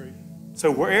 That's right.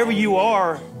 So wherever you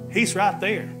are, he's right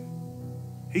there.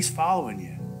 He's following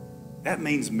you. That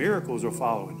means miracles are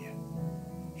following you.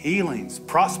 Healings,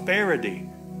 prosperity,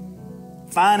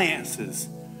 finances.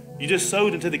 You just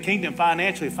sowed into the kingdom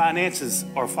financially. Finances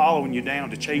are following you down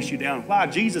to chase you down. Why?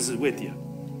 Jesus is with you.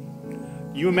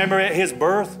 You remember at his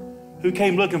birth, who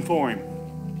came looking for him?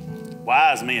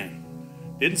 Wise men.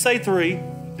 Didn't say three,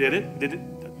 did it? Did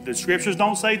it? The scriptures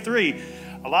don't say three.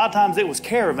 A lot of times it was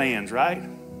caravans, right?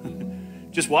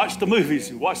 Just watch the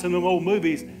movies. Watch some of them old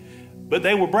movies. But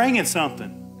they were bringing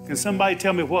something. Can somebody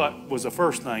tell me what was the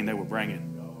first thing they were bringing?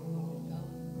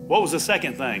 What was the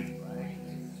second thing?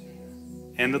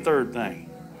 And the third thing?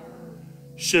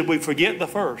 Should we forget the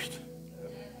first?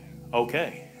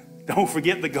 Okay. Don't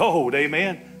forget the gold.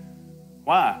 Amen.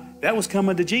 Why? That was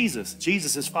coming to Jesus.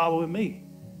 Jesus is following me.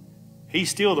 He's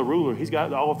still the ruler. He's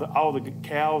got all the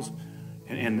cows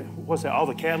and what's that? All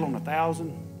the cattle on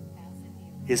 1,000.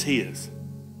 is his.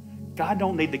 God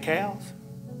don't need the cows.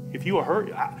 If you are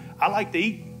hurt, I like to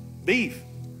eat beef.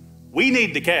 We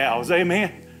need the cows,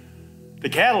 amen. The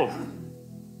cattle,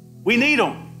 we need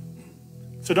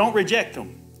them. So don't reject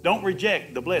them. Don't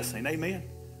reject the blessing, amen.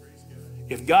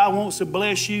 If God wants to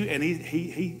bless you and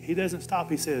he doesn't stop,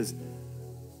 he says,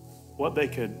 what they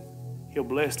could, he'll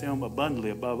bless them abundantly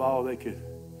above all they could.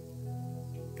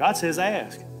 God says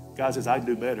ask. God says I can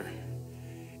do better.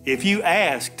 If you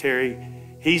ask, Terry,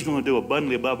 he's going to do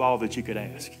abundantly above all that you could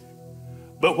ask.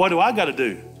 But what do I got to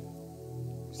do?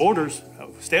 Orders,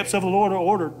 steps of the Lord are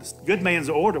ordered. Good man's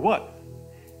order. What?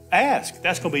 Ask.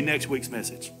 That's going to be next week's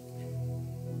message.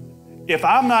 If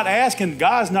I'm not asking,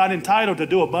 God's not entitled to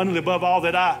do abundantly above all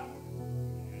that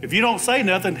if you don't say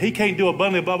nothing, he can't do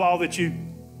abundantly above all that you.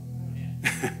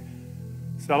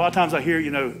 So a lot of times I hear,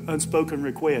 unspoken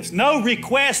requests. No,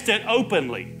 request it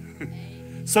openly.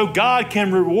 So God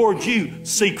can reward you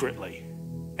secretly.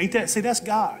 Ain't that, see, that's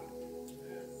God.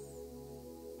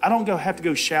 I don't have to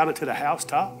go shout it to the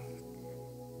housetop.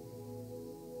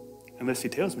 Unless he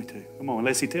tells me to. Come on,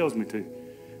 unless he tells me to.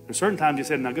 There's certain times he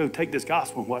said, now go take this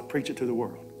gospel and preach it to the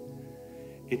world.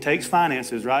 It takes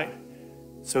finances, right?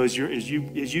 So as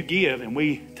you give and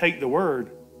we take the word,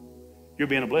 you're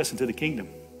being a blessing to the kingdom.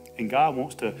 And God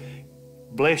wants to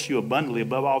bless you abundantly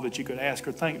above all that you could ask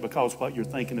or think, because what you're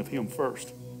thinking of him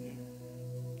first.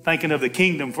 Thinking of the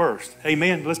kingdom first.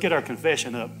 Amen. Let's get our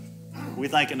confession up. We're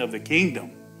thinking of the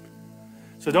kingdom.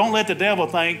 So don't let the devil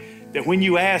think that when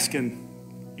you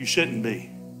asking, you shouldn't be.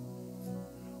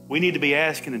 We need to be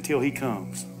asking until he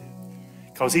comes.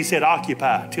 Because he said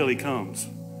occupy till he comes.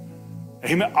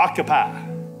 Amen. Occupy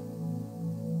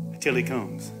until he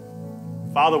comes.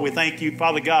 Father, we thank you,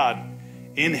 Father God,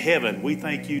 in heaven, we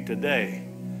thank you today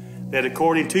that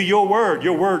according to your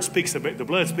word speaks, the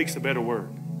blood speaks a better word.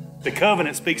 The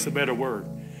covenant speaks a better word.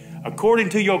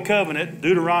 According to your covenant,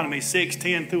 Deuteronomy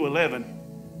 6:10-11,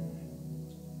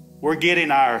 we're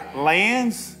getting our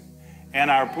lands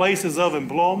and our places of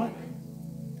employment.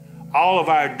 All of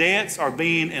our debts are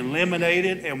being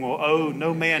eliminated and will owe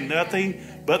no man nothing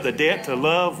but the debt to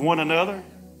love one another.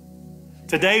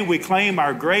 Today we claim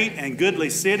our great and goodly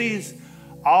cities,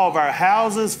 all of our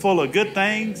houses full of good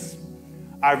things,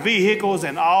 our vehicles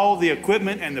and all the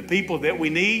equipment and the people that we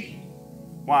need.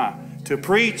 Why? To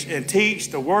preach and teach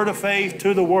the word of faith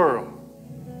to the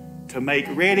world, to make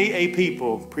ready a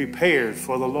people prepared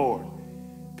for the Lord.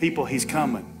 People, he's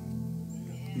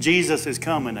coming. Jesus is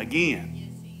coming again.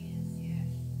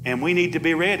 And we need to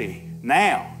be ready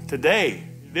now, today.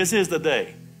 This is the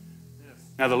day.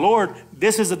 Now the Lord,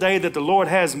 this is the day that the Lord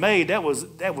has made. That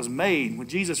was made. When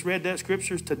Jesus read that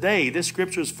scriptures today, this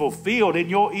scripture is fulfilled in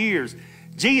your ears.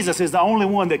 Jesus is the only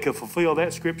one that could fulfill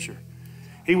that scripture.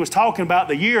 He was talking about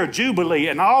the year of Jubilee,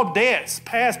 and all debts,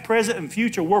 past, present, and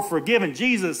future, were forgiven.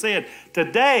 Jesus said,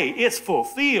 today it's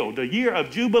fulfilled, the year of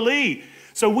Jubilee.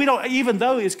 So we don't, even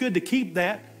though it's good to keep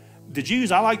that, the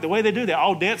Jews, I like the way they do that.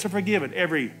 All debts are forgiven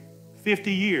every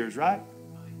 50 years, right?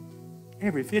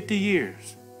 Every 50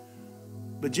 years.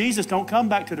 But Jesus don't come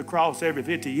back to the cross every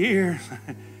 50 years.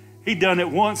 He done it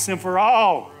once and for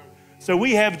all. So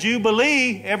we have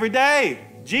Jubilee every day.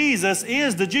 Jesus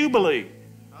is the Jubilee.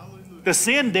 The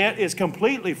sin debt is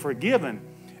completely forgiven.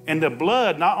 And the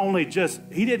blood not only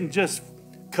he didn't just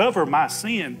cover my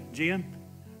sin, Jen.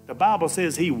 The Bible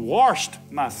says he washed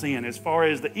my sin as far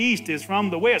as the east is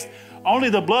from the west. Only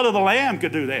the blood of the Lamb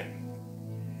could do that.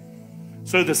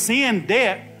 So the sin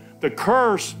debt, the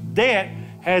curse debt,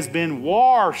 has been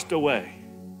washed away.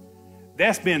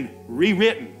 That's been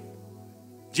rewritten.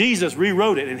 Jesus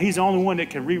rewrote it, and he's the only one that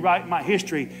can rewrite my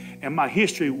history, and my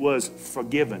history was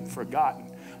forgiven,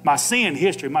 forgotten. My sin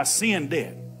history, my sin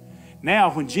debt.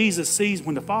 Now when Jesus sees,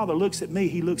 when the Father looks at me,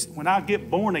 when I get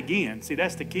born again, see,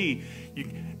 that's the key.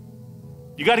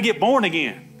 You got to get born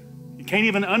again. You can't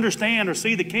even understand or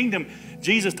see the kingdom.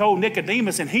 Jesus told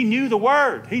Nicodemus, and he knew the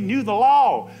word, he knew the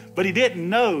law, but he didn't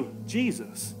know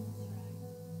Jesus.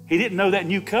 He didn't know that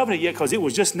new covenant yet because it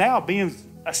was just now being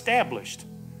established.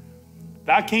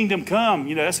 Thy kingdom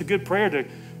come, that's a good prayer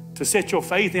to set your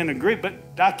faith in and agree,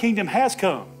 but thy kingdom has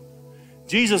come.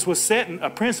 Jesus was setting a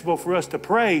principle for us to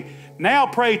pray. Now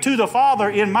pray to the Father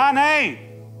in my name.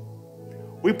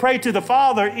 We pray to the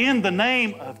Father in the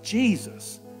name of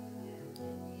Jesus.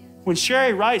 When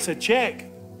Sherri writes a check,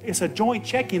 it's a joint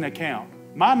checking account.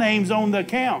 My name's on the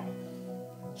account.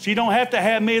 She don't have to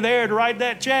have me there to write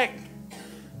that check.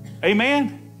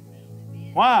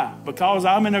 Amen? Why? Because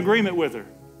I'm in agreement with her.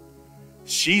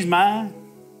 She's mine,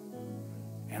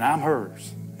 and I'm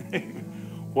hers.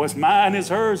 What's mine is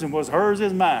hers, and what's hers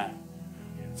is mine.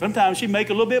 Sometimes she make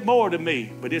a little bit more than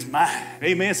me, but it's mine.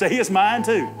 Amen. Say it's mine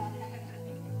too.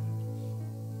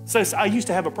 So I used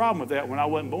to have a problem with that when I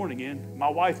wasn't born again. My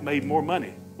wife made more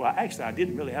money. Well, actually, I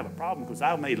didn't really have a problem because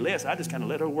I made less. I just kind of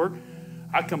let her work.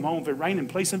 I'd come home if it rained and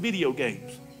play some video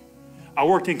games. I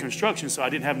worked in construction, so I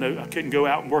couldn't go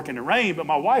out and work in the rain, but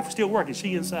my wife was still working.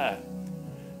 She inside.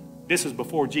 This is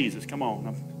before Jesus. Come on.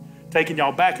 I'm taking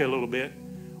y'all back a little bit.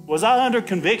 Was I under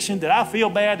conviction? Did I feel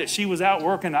bad that she was out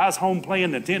working? I was home playing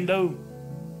Nintendo?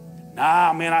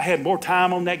 Nah, man, I had more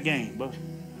time on that game. But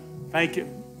thank you.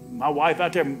 My wife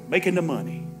out there making the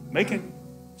money.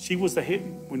 She was the hit.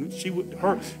 When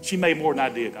she made more than I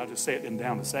did. I'll just say it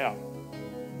down the south.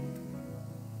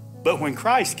 But when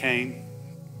Christ came,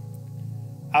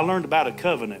 I learned about a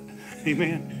covenant.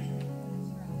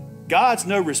 Amen. God's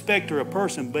no respecter of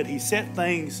person, but he set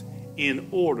things in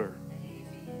order.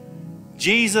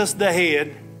 Jesus the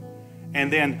head,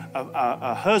 and then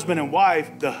a husband and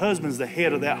wife, the husband's the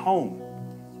head of that home.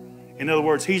 In other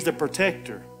words, he's the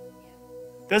protector.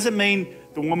 Doesn't mean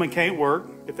the woman can't work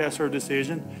if that's her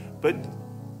decision, but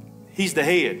he's the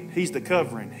head. He's the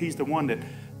covering. He's the one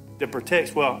that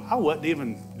protects. Well, I wasn't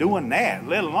even doing that,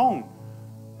 let alone,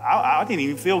 I didn't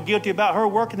even feel guilty about her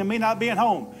working and me not being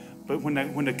home. But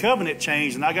when the covenant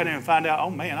changed and I got in and found out, oh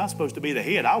man, I'm supposed to be the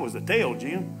head. I was the tail,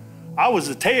 Jim. I was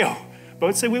the tail.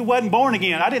 But see, we wasn't born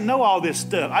again. I didn't know all this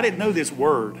stuff. I didn't know this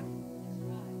word.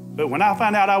 But when I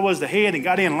found out I was the head and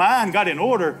got in line, got in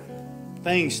order,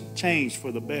 things changed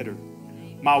for the better.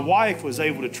 My wife was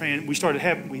able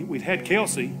to we'd had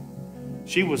Kelsey.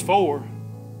 She was 4.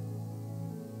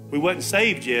 We wasn't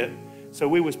saved yet, so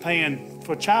we was paying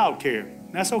for child care.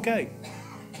 That's okay.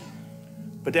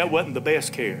 But that wasn't the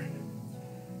best care.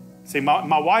 See,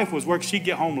 my wife was working. She'd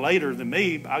get home later than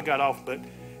me. I got off,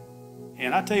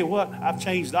 and I tell you what, I've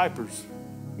changed diapers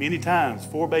many times,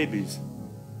 4 babies.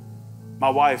 My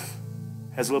wife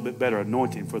has a little bit better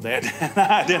anointing for that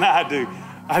than I do.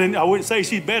 I wouldn't say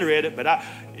she's better at it, but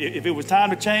if it was time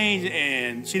to change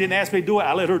and she didn't ask me to do it,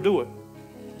 I let her do it.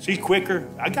 She's quicker.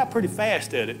 I got pretty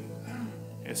fast at it.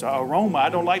 It's an aroma. I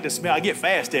don't like the smell. I get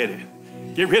fast at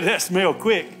it. Get rid of that smell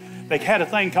quick. They had a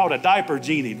thing called a diaper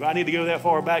genie. Do I need to go that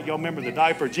far back? Y'all remember the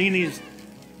diaper genies?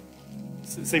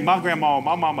 See, my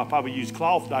mama probably used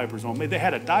cloth diapers on me. They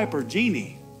had a diaper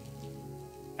genie.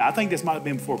 Now, I think this might have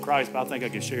been before Christ, but I think I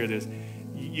can share this.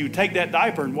 You take that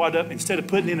diaper and what up, instead of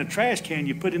putting it in a trash can,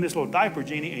 you put in this little diaper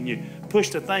genie and you push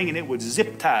the thing and it would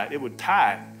zip tie it. It would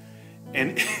tie it.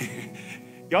 And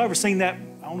y'all ever seen that?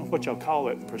 I don't know what y'all call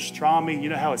it, pastrami. You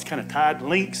know how it's kind of tied,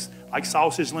 links, like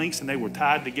sausage links, and they were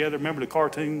tied together. Remember the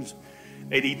cartoons?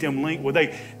 They'd eat them links. Well,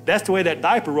 that's the way that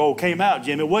diaper roll came out,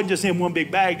 Jim. It wasn't just in one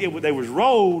big bag. They was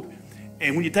rolled,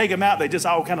 and when you take them out, they just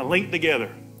all kind of linked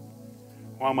together.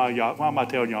 Why am I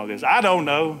telling y'all this? I don't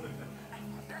know.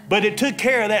 But it took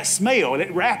care of that smell.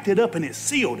 It wrapped it up and it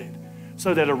sealed it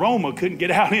so that aroma couldn't get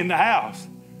out in the house.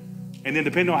 And then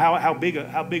depending on how big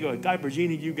a diaper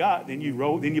genie you got, then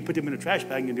you put them in a trash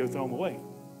bag and go throw them away.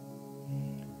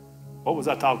 What was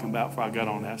I talking about before I got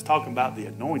on that? I was talking about the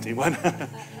anointing, wasn't I?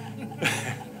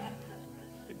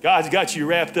 God's got you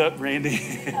wrapped up, Randy.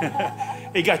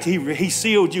 He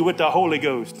sealed you with the Holy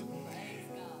Ghost.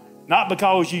 Not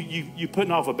because you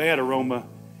putting off a bad aroma.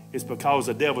 It's because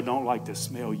the devil don't like to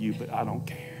smell you, but I don't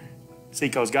care. See,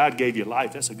 because God gave you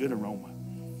life. That's a good aroma.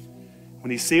 When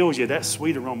he seals you, that's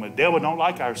sweet aroma. The devil don't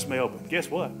like our smell, but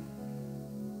guess what?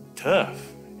 Tough.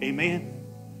 Amen.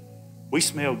 We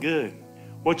smell good.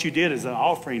 What you did as an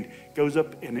offering goes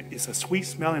up, and it's a sweet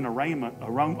smelling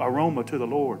aroma to the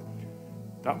Lord.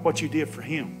 That's what you did for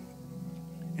him.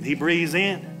 And he breathes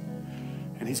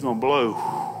in, and he's going to blow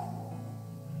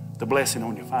the blessing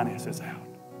on your finances out.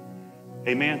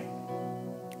 Amen.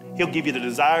 He'll give you the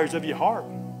desires of your heart.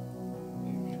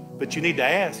 But you need to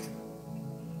ask.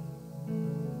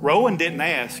 Rowan didn't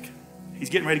ask.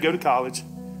 He's getting ready to go to college.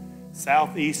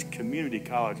 Southeast Community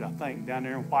College, I think, down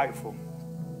there in Whiteville.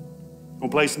 Going to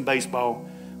play some baseball.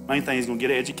 Main thing is going to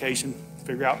get an education,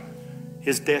 figure out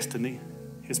his destiny,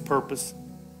 his purpose.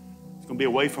 He's going to be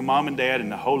away from mom and dad,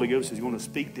 and the Holy Ghost is going to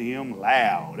speak to him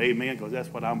loud. Amen, because that's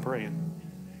what I'm praying.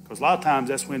 Because a lot of times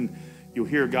that's when you'll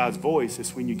hear God's voice.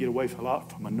 It's when you get away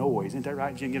from a noise. Isn't that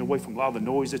right, Jim? Get away from a lot of the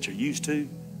noise that you're used to.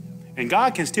 And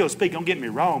God can still speak. Don't get me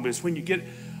wrong, but it's when you get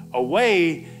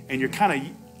away and you're kind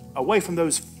of away from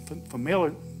those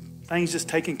familiar things just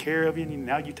taking care of you, and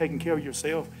now you're taking care of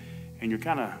yourself, and you're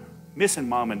kind of missing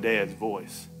mom and dad's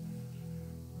voice.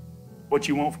 What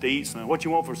you want to eat, son? What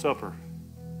you want for supper?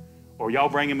 Or y'all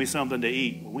bringing me something to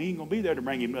eat? Well, we ain't going to be there to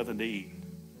bring him nothing to eat.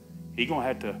 He's going to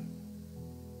have to,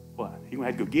 what? He's going to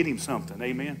have to go get him something,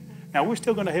 amen? Now, we're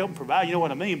still going to help him provide, you know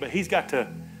what I mean? But he's got to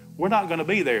We're not going to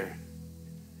be there.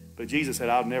 But Jesus said,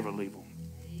 I'll never leave them.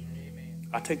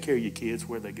 I take care of your kids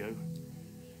where they go.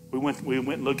 We went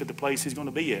and looked at the place he's going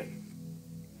to be at.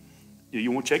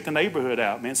 You want to check the neighborhood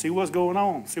out, man. See what's going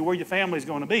on. See where your family's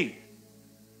going to be.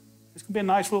 It's going to be a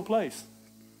nice little place.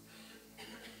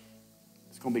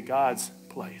 It's going to be God's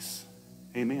place.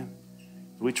 Amen.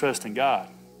 We trust in God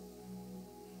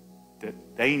that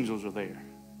the angels are there.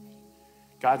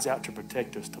 God's out to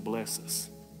protect us, to bless us.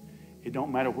 It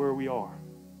don't matter where we are.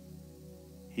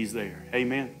 He's there.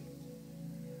 Amen.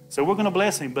 So we're going to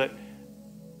bless him, but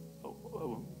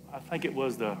I think it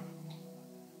was when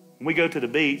we go to the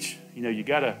beach, you know, you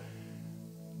got to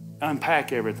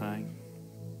unpack everything.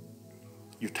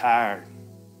 You're tired,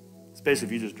 especially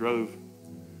if you just drove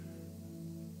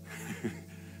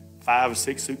 5 or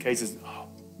 6 suitcases. Oh,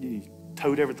 you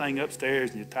towed everything upstairs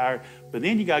and you're tired. But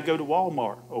then you got to go to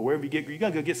Walmart or wherever you got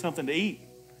to go get something to eat.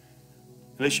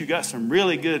 Unless you got some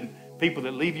really good people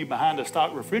that leave you behind a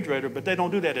stock refrigerator, but they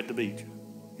don't do that at the beach.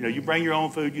 You know, you bring your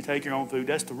own food, you take your own food.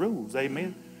 That's the rules.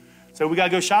 Amen. So we got to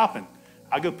go shopping.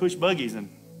 I go push buggies and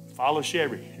follow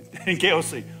Sherri and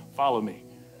Kelsey. Follow me.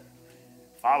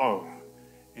 Follow.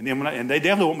 And then and they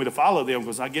definitely want me to follow them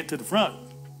because I get to the front,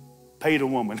 pay the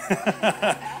woman,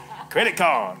 credit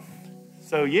card.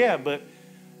 So yeah,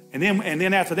 and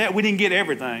then after that we didn't get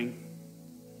everything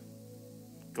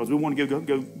because we wanted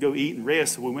to go eat and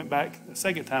rest. So we went back a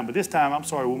second time, but this time I'm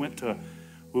sorry we went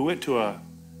to a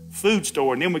food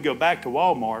store and then we go back to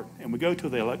Walmart and we go to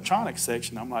the electronics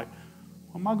section. I'm like,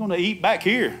 what am I going to eat back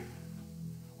here?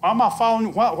 Why am I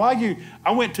following?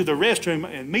 I went to the restroom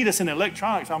and meet us in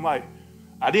electronics. I'm like,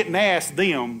 I didn't ask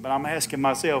them, but I'm asking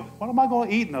myself, what am I going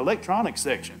to eat in the electronics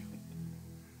section?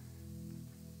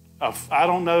 I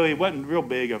don't know, it wasn't real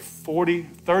big, a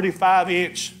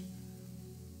 35-inch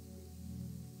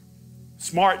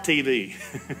smart TV.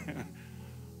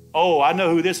 Oh, I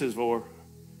know who this is for.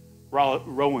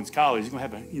 Rowan's college. He's going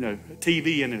to have a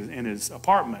TV in his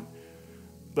apartment.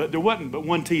 But there wasn't but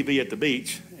one TV at the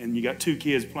beach, and you got two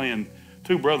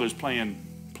brothers playing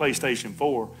PlayStation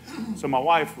 4. So my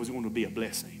wife was going to be a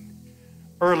blessing.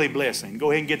 Early blessing.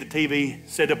 Go ahead and get the TV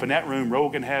set up in that room.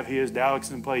 Rowan can have his, Alex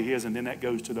can play his, and then that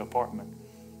goes to the apartment.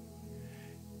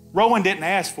 Rowan didn't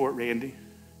ask for it, Randy.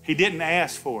 He didn't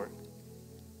ask for it.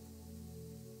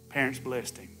 Parents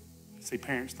blessed him. See,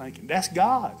 parents thinking, that's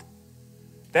God.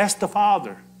 That's the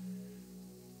Father.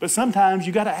 But sometimes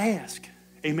you got to ask.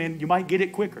 Amen. You might get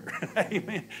it quicker.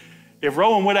 Amen. If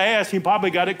Rowan would have asked, he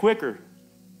probably got it quicker.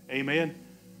 Amen.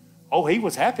 Oh, he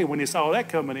was happy when he saw that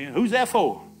coming in. Who's that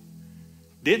for?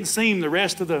 Didn't see him the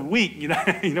rest of the week, you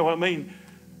know what I mean?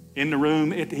 In the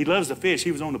room, he loves to fish.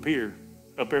 He was on the pier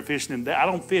up there fishing. I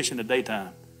don't fish in the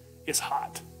daytime. It's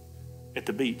hot at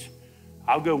the beach.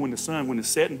 I'll go when it's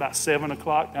setting about 7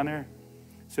 o'clock down there.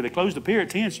 So they close the pier at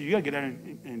 10, so you got to get there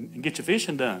and get your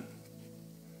fishing done.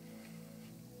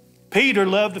 Peter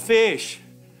loved to fish.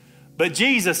 But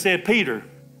Jesus said, Peter,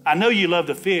 I know you love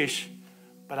to fish,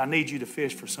 but I need you to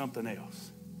fish for something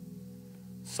else.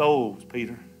 Souls,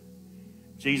 Peter.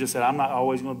 Jesus said, I'm not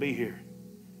always going to be here.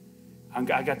 I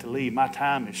got to leave. My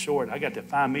time is short. I got to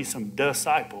find me some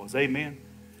disciples. Amen.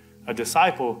 A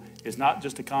disciple is not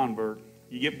just a convert.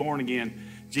 You get born again.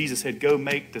 Jesus said, go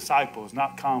make disciples,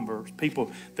 not converts.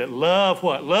 People that love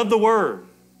what? Love the Word.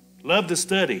 Love to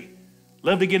study.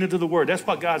 Love to get into the Word. That's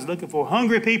what God's looking for.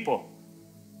 Hungry people.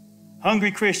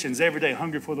 Hungry Christians every day,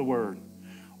 hungry for the Word.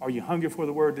 Are you hungry for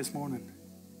the Word this morning?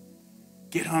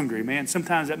 Get hungry, man.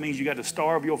 Sometimes that means you got to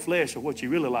starve your flesh of what you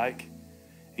really like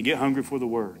and get hungry for the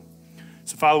Word.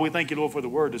 So, Father, we thank you, Lord, for the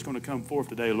Word that's going to come forth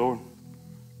today, Lord.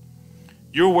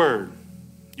 Your Word,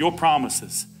 your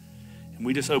promises. And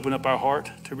we just open up our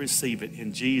heart to receive it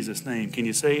in Jesus' name. Can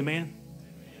you say amen?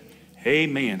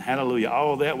 Amen. Hallelujah.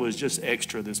 All that was just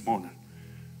extra this morning.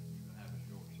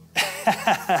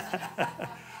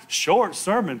 Short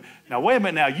sermon. Now, wait a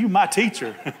minute now. You my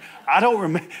teacher. I don't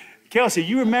remember. Kelsey,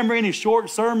 you remember any short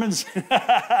sermons?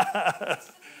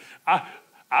 I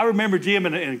remember Jim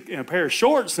in a pair of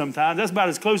shorts sometimes. That's about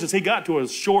as close as he got to a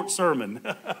short sermon.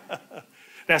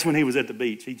 That's when he was at the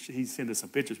beach. He sent us some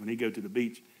pictures when he go to the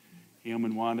beach. Him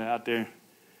and Wanda out there.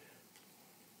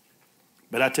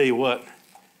 But I tell you what,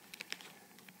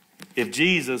 if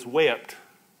Jesus wept,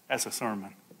 that's a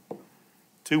sermon.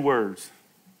 2 words.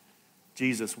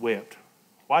 Jesus wept.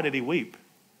 Why did he weep?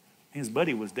 His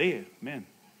buddy was dead. Man,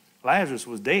 Lazarus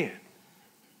was dead.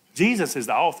 Jesus is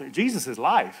the author. Jesus is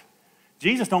life.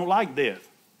 Jesus don't like death.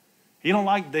 He don't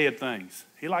like dead things.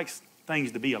 He likes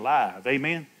things to be alive.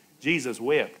 Amen? Jesus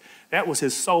wept. That was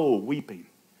his soul weeping.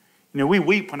 You know, we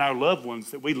weep when our loved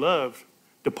ones that we love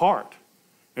depart.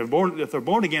 If they're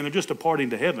born again, they're just departing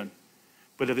to heaven.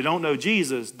 But if they don't know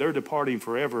Jesus, they're departing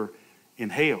forever in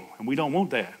hell. And we don't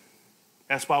want that.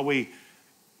 That's why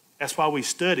we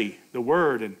study the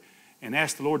Word and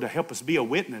ask the Lord to help us be a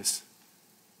witness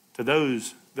to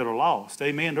those that are lost.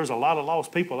 Amen. There's a lot of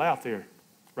lost people out there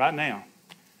right now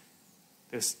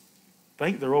that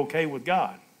think they're okay with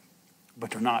God,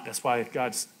 but they're not. That's why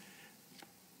God's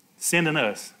sending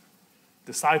us,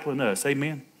 discipling us.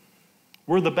 Amen.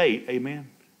 We're the bait. Amen.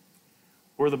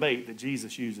 We're the bait that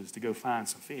Jesus uses to go find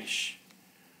some fish.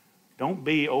 Don't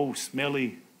be old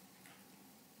smelly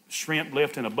shrimp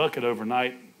left in a bucket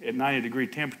overnight at 90-degree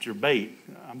temperature bait.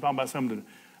 I'm talking about some of the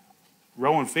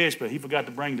rowing fish, but he forgot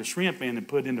to bring the shrimp in and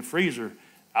put it in the freezer.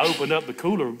 I opened up the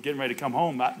cooler, getting ready to come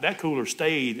home. That cooler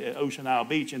stayed at Ocean Isle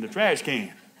Beach in the trash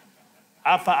can.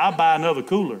 I buy another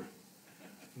cooler.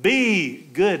 Be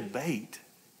good bait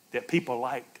that people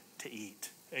like to eat.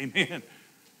 Amen.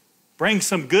 Bring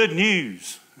some good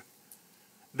news.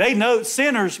 They know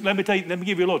sinners, let me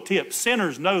give you a little tip.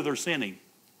 Sinners know they're sinning.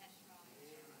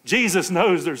 Jesus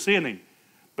knows they're sinning.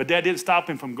 But that didn't stop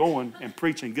him from going and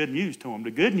preaching good news to them.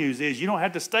 The good news is you don't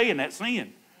have to stay in that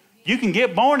sin. You can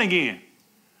get born again.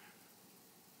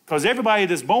 Because everybody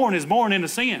that's born is born into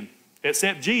sin,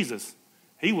 except Jesus.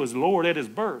 He was Lord at his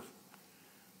birth.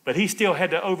 But he still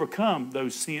had to overcome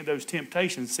those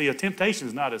temptations. See, a temptation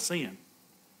is not a sin.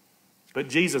 But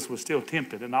Jesus was still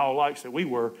tempted in all likes that we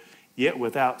were, yet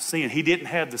without sin. He didn't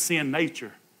have the sin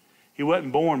nature. He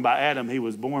wasn't born by Adam. He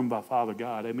was born by Father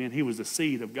God. Amen. He was the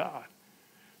seed of God.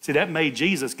 See, that made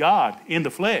Jesus God in the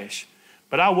flesh.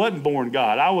 But I wasn't born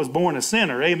God. I was born a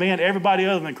sinner. Amen. Everybody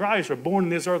other than Christ are born in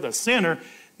this earth a sinner,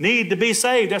 need to be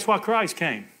saved. That's why Christ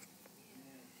came.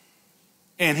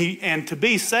 And to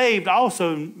be saved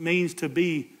also means to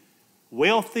be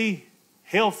wealthy,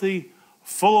 healthy,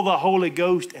 full of the Holy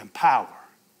Ghost and power.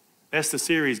 That's the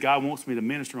series God wants me to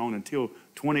minister on until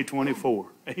 2024.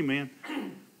 Amen.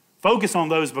 Focus on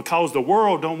those because the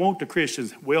world don't want the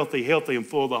Christians wealthy, healthy, and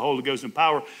full of the Holy Ghost and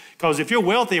power. Because if you're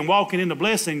wealthy and walking in the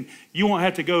blessing, you won't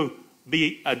have to go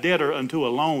be a debtor unto a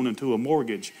loan, unto a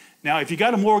mortgage. Now, if you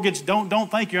got a mortgage,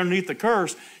 don't think you're underneath the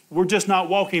curse. We're just not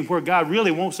walking where God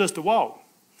really wants us to walk.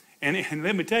 And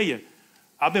let me tell you,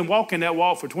 I've been walking that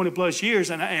walk for 20 plus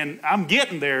years, and I'm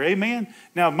getting there, amen?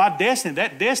 Now,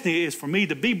 that destiny is for me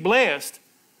to be blessed,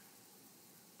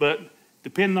 but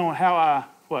depending on how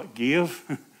I,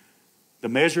 give, the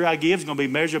measure I give is going to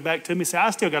be measured back to me. See,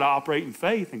 I still got to operate in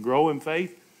faith and grow in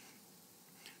faith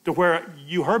to where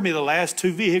you heard me the last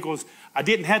two vehicles, I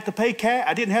didn't have to pay cash.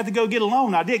 I didn't have to go get a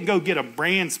loan. I didn't go get a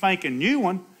brand spanking new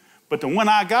one, but the one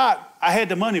I got, I had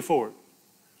the money for it.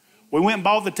 We went and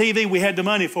bought the TV. We had the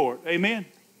money for it. Amen.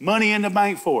 Money in the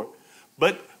bank for it.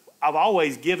 But I've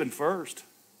always given first.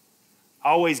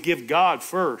 I always give God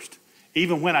first,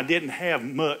 even when I didn't have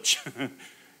much.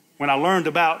 When I learned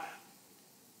about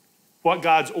what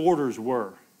God's orders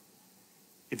were.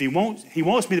 If He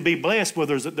wants me to be blessed, well,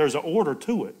 there's an order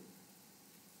to it.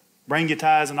 Bring your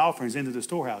tithes and offerings into the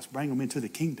storehouse. Bring them into the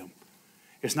kingdom.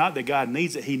 It's not that God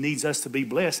needs it. He needs us to be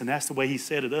blessed, and that's the way He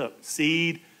set it up.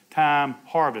 Seed, time,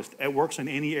 harvest. It works in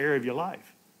any area of your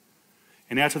life.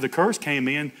 And after the curse came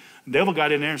in, the devil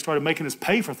got in there and started making us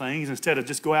pay for things instead of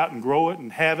just go out and grow it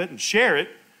and have it and share it.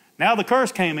 Now the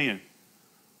curse came in.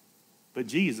 But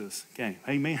Jesus came.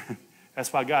 Amen.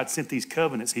 That's why God sent these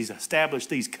covenants. He's established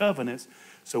these covenants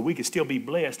so we could still be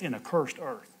blessed in a cursed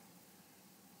earth.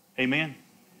 Amen.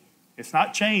 It's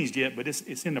not changed yet, but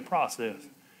it's in the process.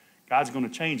 God's going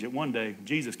to change it one day when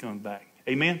Jesus comes back.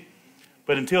 Amen.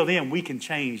 But until then, we can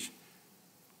change.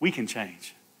 We can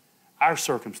change our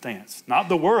circumstance. Not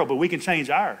the world, but we can change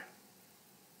our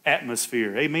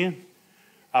atmosphere. Amen.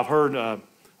 I've heard,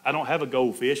 I don't have a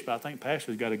goldfish, but I think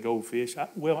Pastor's got a goldfish.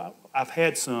 I've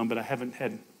had some, but I haven't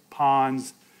had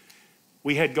ponds.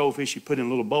 We had goldfish you put in a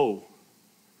little bowl,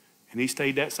 and he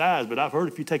stayed that size. But I've heard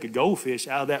if you take a goldfish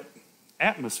out of that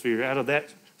atmosphere, out of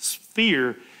that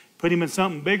sphere, put him in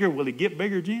something bigger, will he get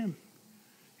bigger, Jim?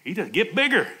 He just get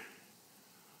bigger.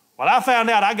 Well, I found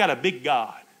out I got a big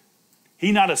God.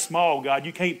 He's not a small God.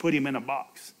 You can't put him in a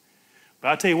box.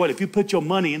 But I tell you what, if you put your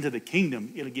money into the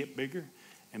kingdom, it'll get bigger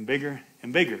and bigger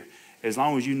and bigger. As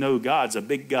long as you know God's a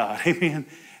big God. Amen.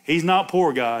 He's not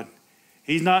poor God.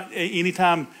 He's not,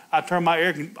 anytime I turn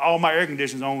all my air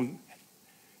conditioners on,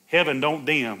 heaven don't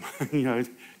dim. You know,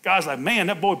 God's like, man,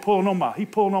 that boy pulling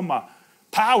on my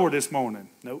power this morning.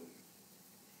 Nope.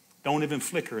 Don't even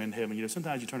flicker in heaven. You know,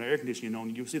 sometimes you turn the air conditioning on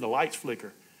and you'll see the lights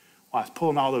flicker. While it's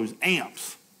pulling all those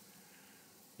amps.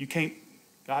 You can't,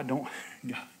 God don't,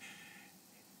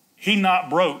 He's not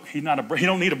broke. He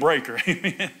don't need a breaker.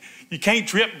 Amen. You can't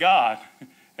trip God.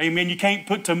 Amen. You can't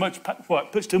put too much,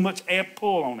 puts too much amp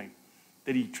pull on him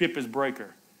that he trip his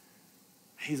breaker.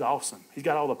 He's awesome. He's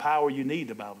got all the power you need,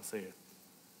 the Bible says.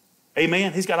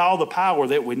 Amen. He's got all the power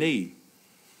that we need.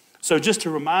 So just to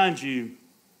remind you,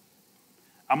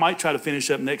 I might try to finish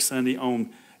up next Sunday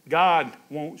on God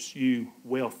wants you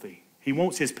wealthy. He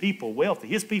wants his people wealthy.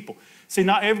 His people. See,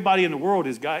 not everybody in the world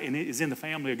is in the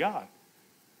family of God.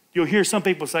 You'll hear some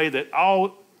people say that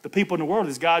all the people in the world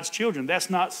is God's children. That's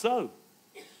not so.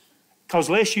 Because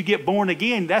unless you get born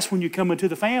again, that's when you come into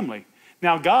the family.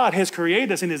 Now, God has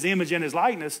created us in his image and his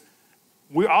likeness.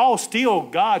 We're all still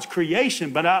God's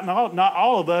creation, but not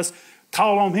all of us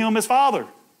call on him as Father.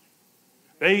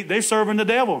 They're serving the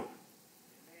devil.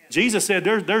 Jesus said,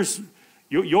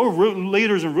 your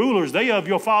leaders and rulers, they of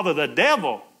your father the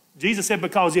devil. Jesus said,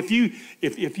 because if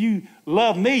you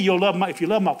love me, you'll love my. If you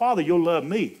love my Father, you'll love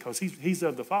me, because he's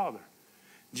of the Father.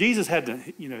 Jesus had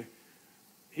to,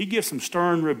 he gives some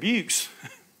stern rebukes,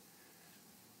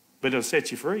 but it'll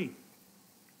set you free.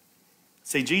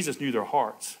 See, Jesus knew their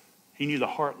hearts. He knew the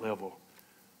heart level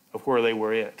of where they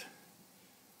were at.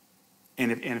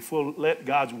 And if we'll let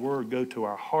God's word go to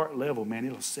our heart level, man,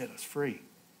 it'll set us free.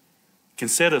 It can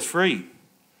set us free.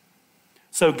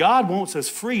 So God wants us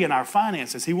free in our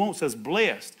finances. He wants us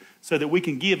blessed so that we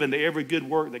can give into every good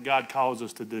work that God calls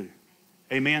us to do.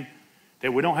 Amen?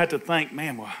 That we don't have to think,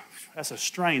 man, well, that's a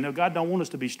strain. No, God don't want us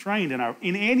to be strained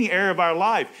in any area of our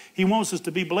life. He wants us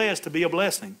to be blessed, to be a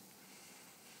blessing.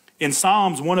 In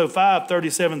Psalms 105,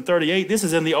 37, 38, this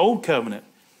is in the Old Covenant.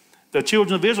 The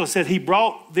children of Israel said he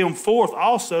brought them forth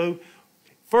also.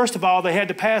 First of all, they had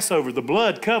the Passover, the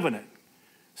blood covenant.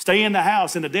 Stay in the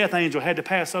house, and the death angel had to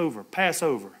pass over,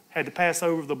 had to pass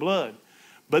over the blood.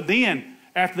 But then,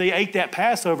 after they ate that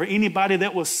Passover, anybody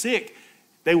that was sick,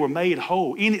 they were made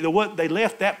whole. They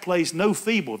left that place no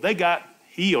feeble. They got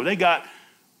healed. They got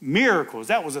miracles.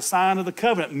 That was a sign of the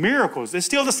covenant. Miracles. It's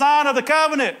still the sign of the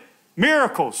covenant.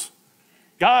 Miracles.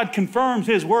 God confirms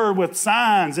his word with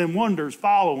signs and wonders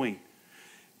following.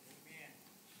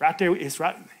 Right there, it's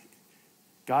right.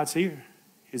 God's here.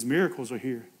 His miracles are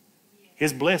here.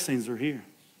 His blessings are here.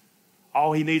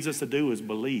 All he needs us to do is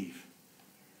believe.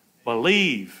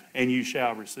 Believe, and you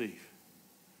shall receive.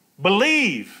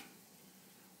 Believe.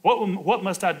 What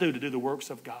must I do to do the works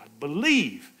of God?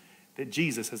 Believe that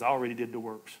Jesus has already did the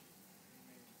works.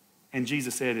 And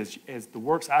Jesus said, as the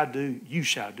works I do, you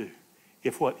shall do.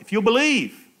 If what? If you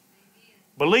believe,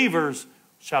 believers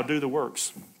shall do the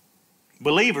works.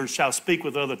 Believers shall speak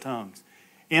with other tongues.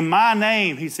 In my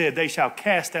name, he said, they shall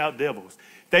cast out devils.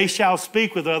 They shall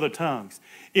speak with other tongues.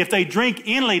 If they drink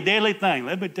any deadly thing,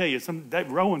 let me tell you,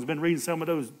 Rowan's been reading some of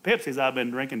those Pepsis I've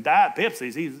been drinking, Diet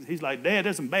Pepsis. He's like, Dad,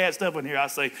 there's some bad stuff in here. I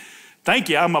say, thank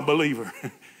you, I'm a believer.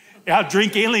 I'll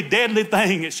drink any deadly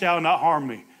thing, it shall not harm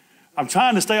me. I'm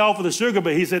trying to stay off of the sugar,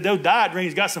 but he said, those diet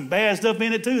drinks got some bad stuff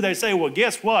in it too. They say, well,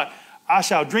 guess what? I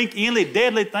shall drink any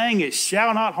deadly thing, it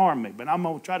shall not harm me. But I'm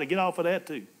going to try to get off of that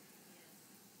too.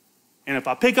 And if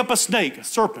I pick up a snake, a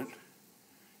serpent,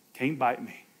 can't bite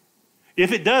me.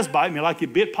 If it does bite me like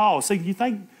it bit Paul, see, you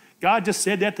think God just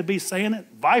said that to be saying it?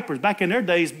 Vipers, back in their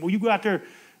days, when you go out there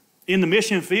in the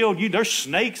mission field, there's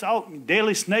snakes,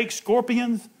 deadly snakes,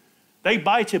 scorpions. They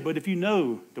bite you, but if you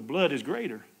know the blood is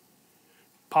greater,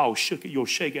 Paul shook it, you'll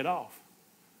shake it off.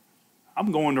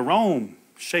 I'm going to Rome,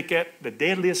 shake at the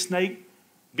deadliest snake,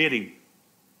 bit him.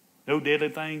 No deadly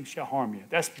thing shall harm you.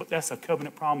 That's a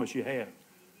covenant promise you have.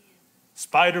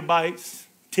 Spider bites,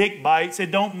 tick bites, it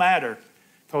don't matter.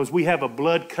 Because we have a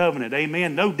blood covenant.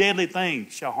 Amen. No deadly thing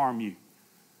shall harm you.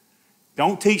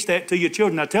 Don't teach that to your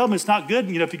children. Now tell them it's not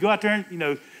good. If you go out there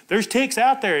and, there's ticks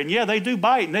out there. And yeah, they do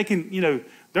bite. And they can,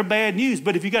 they're bad news.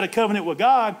 But if you got a covenant with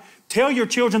God, tell your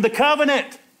children the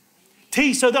covenant.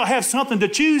 Teach so they'll have something to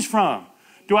choose from.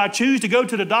 Do I choose to go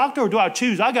to the doctor, or do I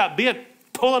choose, I got bit,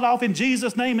 pull it off in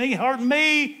Jesus' name, it ain't hurting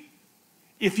me.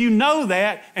 If you know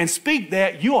that and speak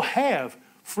that, you'll have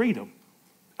freedom.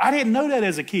 I didn't know that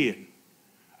as a kid.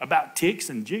 About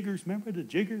ticks and jiggers. Remember the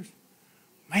jiggers?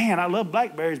 Man, I love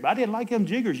blackberries, but I didn't like them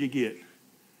jiggers you get.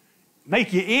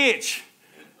 Make you itch.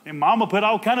 And Mama put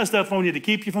all kind of stuff on you to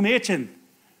keep you from itching.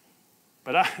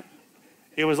 But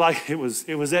it was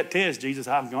that test, Jesus.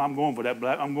 I'm going for that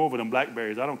I'm going for them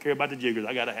blackberries. I don't care about the jiggers.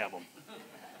 I got to have them.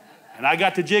 And I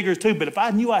got the jiggers too. But if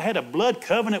I knew I had a blood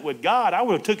covenant with God, I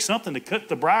would have took something to cut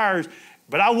the briars.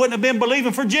 But I wouldn't have been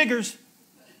believing for jiggers.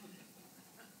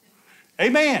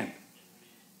 Amen.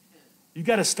 You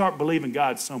got to start believing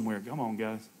God somewhere. Come on,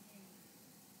 guys.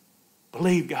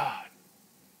 Believe God.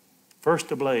 First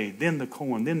the blade, then the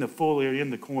corn, then the full ear, then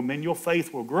the corn. Man, your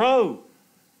faith will grow.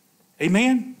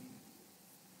 Amen?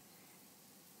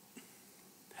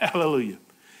 Hallelujah.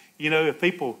 You know, if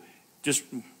people just,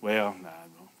 well, nah, I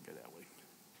don't go that way.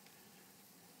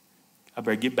 I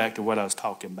better get back to what I was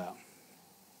talking about.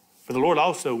 But the Lord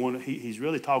also wanted, he's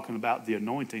really talking about the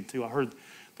anointing too. I heard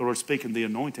the Lord speaking the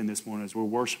anointing this morning as we're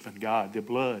worshiping God, the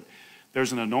blood.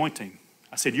 There's an anointing.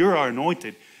 I said, you're our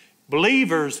anointed.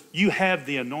 Believers, you have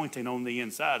the anointing on the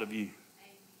inside of you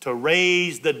to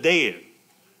raise the dead.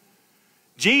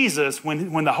 Jesus,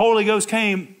 when the Holy Ghost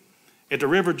came at the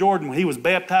River Jordan, when he was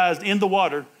baptized in the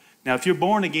water. Now, if you're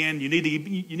born again, you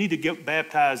need to get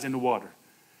baptized in the water.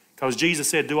 Because Jesus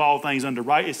said, do all things under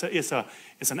right. It's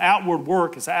an outward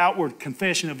work. It's an outward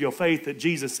confession of your faith that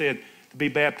Jesus said to be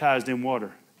baptized in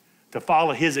water, to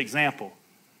follow his example.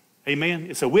 Amen.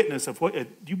 It's a witness of what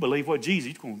you believe what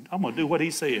Jesus, I'm going to do what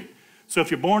he said. So if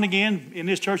you're born again in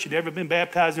this church, you've never been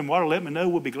baptized in water, let me know.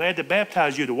 We'll be glad to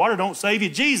baptize you. The water don't save you.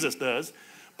 Jesus does.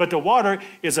 But the water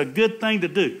is a good thing to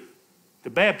do.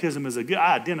 The baptism is a good,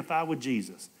 I identify with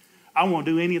Jesus. I want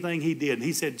to do anything he did. And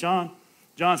he said, John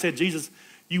said, Jesus,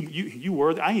 you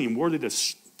worthy. I ain't even worthy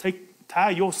to tie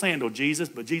your sandal, Jesus.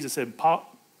 But Jesus said,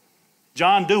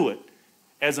 John, do it.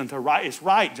 As unto right, it's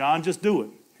right, John, just do it.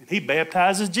 And he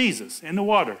baptizes Jesus in the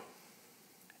water.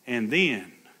 And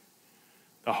then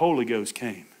the Holy Ghost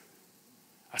came.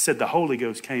 I said the Holy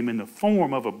Ghost came in the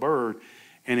form of a bird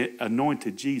and it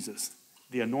anointed Jesus.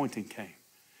 The anointing came.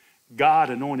 God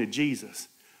anointed Jesus.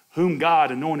 Whom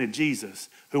God anointed Jesus,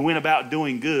 who went about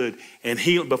doing good. And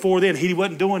before then,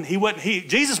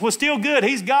 Jesus was still good.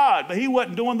 He's God, but he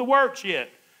wasn't doing the works yet.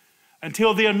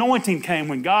 Until the anointing came.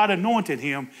 When God anointed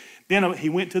him, then he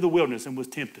went to the wilderness and was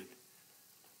tempted.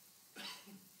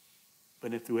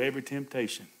 But through every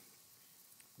temptation,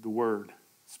 the word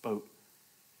spoke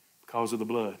because of the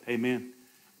blood. Amen.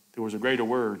 There was a greater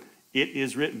word. It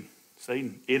is written.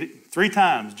 Satan, 3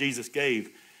 times Jesus gave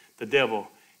the devil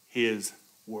his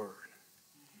word.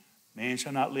 Man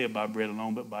shall not live by bread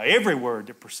alone, but by every word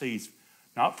that proceeds,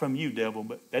 not from you, devil,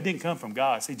 but that didn't come from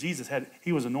God. See, Jesus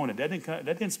he was anointed. That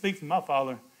didn't speak from my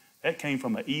Father. That came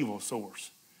from an evil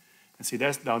source. And see,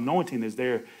 that's the anointing is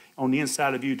there on the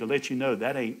inside of you to let you know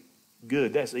that ain't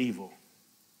good. That's evil.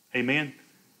 Amen.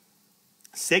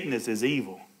 Sickness is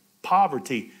evil.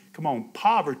 Poverty, come on,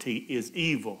 poverty is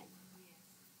evil.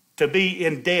 To be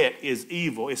in debt is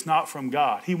evil. It's not from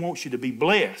God. He wants you to be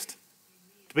blessed.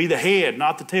 To be the head,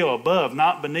 not the tail, above,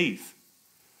 not beneath.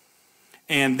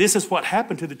 And this is what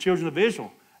happened to the children of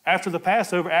Israel. After the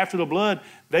Passover, after the blood,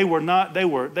 they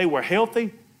were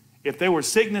healthy. If there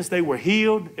was sickness, they were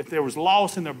healed. If there was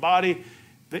loss in their body,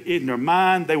 in their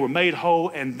mind, they were made whole.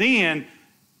 And then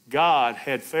God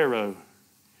had Pharaoh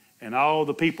and all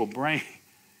the people bring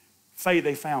faith.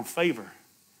 They found favor.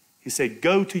 He said,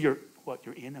 go to your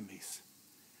enemies.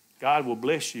 God will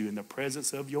bless you in the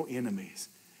presence of your enemies.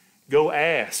 Go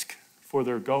ask for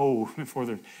their gold.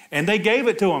 And they gave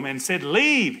it to them and said,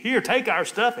 leave. Here, take our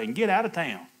stuff and get out of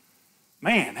town.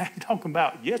 Man, I'm talking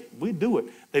about, yes, we do it.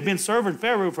 They've been serving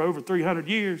Pharaoh for over 300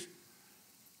 years.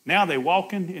 Now they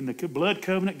walking in the blood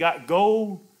covenant, got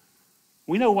gold.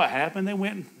 We know what happened. They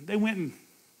went and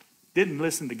didn't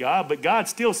listen to God, but God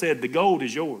still said the gold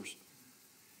is yours.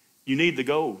 You need the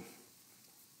gold.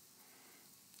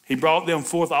 He brought them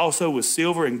forth also with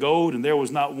silver and gold, and there was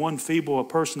not one feeble a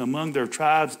person among their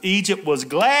tribes. Egypt was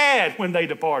glad when they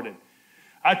departed.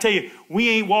 I tell you, we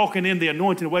ain't walking in the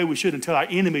anointing the way we should until our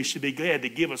enemies should be glad to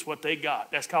give us what they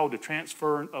got. That's called the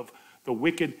transfer of the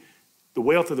wicked, the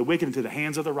wealth of the wicked into the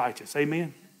hands of the righteous.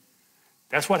 Amen?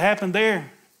 That's what happened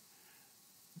there.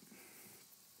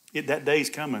 That day's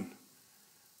coming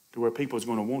to where people is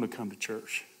going to want to come to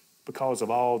church because of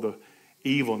all the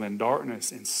evil and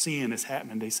darkness and sin that's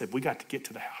happening. They said, we got to get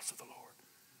to the house of the Lord.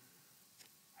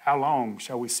 How long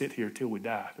shall we sit here till we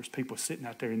die? There's people sitting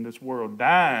out there in this world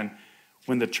dying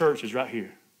when the church is right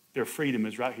here. Their freedom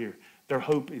is right here. Their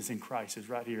hope is in Christ is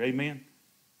right here. Amen?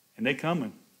 And they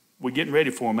coming. We're getting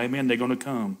ready for them. Amen? They're going to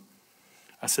come.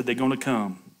 I said they're going to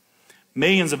come.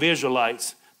 Millions of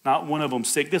Israelites, not one of them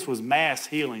sick. This was mass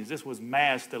healings. This was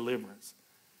mass deliverance.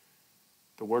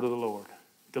 The word of the Lord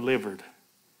delivered.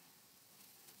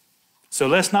 So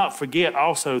let's not forget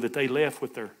also that they left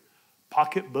with their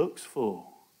pocketbooks full.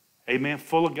 Amen.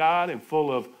 Full of God and full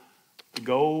of the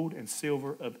gold and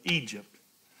silver of Egypt.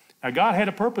 Now God had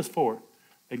a purpose for it.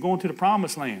 They're going to the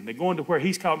promised land. They're going to where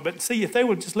he's called. But see, if they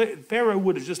would just Pharaoh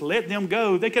would have just let them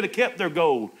go, they could have kept their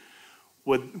gold.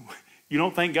 You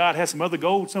don't think God has some other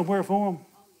gold somewhere for them?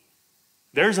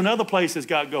 There's another place that's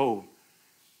got gold.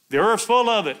 The earth's full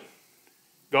of it.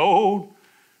 Gold,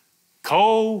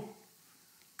 coal.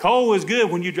 Coal is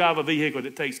good when you drive a vehicle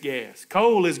that takes gas.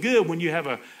 Coal is good when you have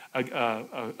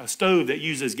a stove that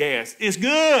uses gas. It's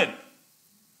good.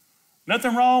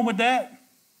 Nothing wrong with that.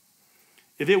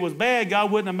 If it was bad,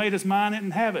 God wouldn't have made us mine it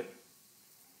and have it.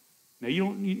 Now,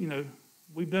 you know,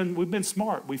 we've been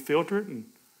smart. We filter it, and,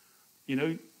 you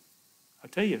know, I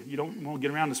tell you, you don't want to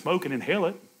get around to smoke and inhale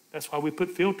it. That's why we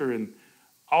put filter in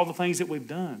all the things that we've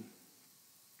done.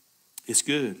 It's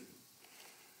good.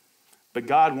 But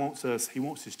God wants us, he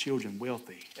wants his children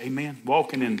wealthy. Amen.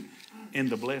 Walking in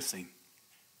the blessing.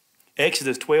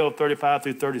 Exodus 12, 35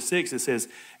 through 36, it says,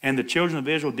 and the children of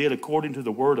Israel did according to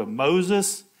the word of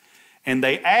Moses. And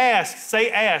they asked, say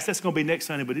asked, that's going to be next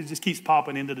Sunday, but it just keeps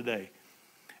popping into the day.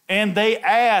 And they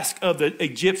asked of the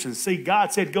Egyptians. See,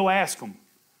 God said, go ask them.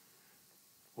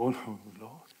 Well, oh,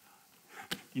 Lord.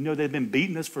 You know they've been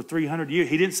beating us for 300 years.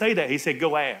 He didn't say that. He said,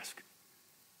 go ask.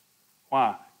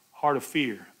 Why? Heart of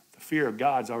fear. The fear of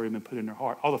God's already been put in their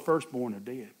heart. All the firstborn are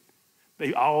dead.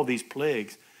 All these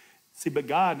plagues. See, but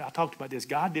God, I talked about this.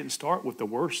 God didn't start with the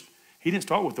worst. He didn't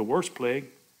start with the worst plague.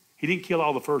 He didn't kill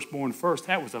all the firstborn first.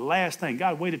 That was the last thing.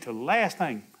 God waited till the last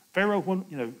thing. Pharaoh,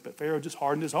 but Pharaoh just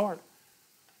hardened his heart.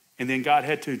 And then God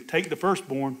had to take the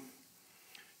firstborn.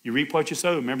 You reap what you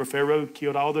sow. Remember, Pharaoh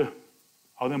killed all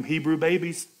them Hebrew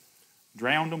babies,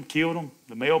 drowned them, killed them,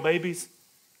 the male babies.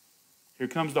 Here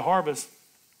comes the harvest.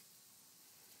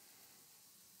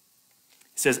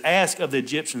 It says, ask of the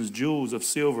Egyptians jewels of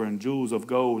silver and jewels of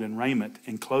gold and raiment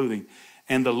and clothing.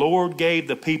 And the Lord gave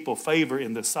the people favor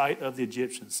in the sight of the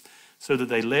Egyptians, so that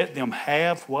they let them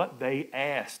have what they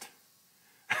asked.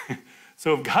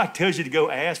 So if God tells you to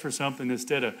go ask for something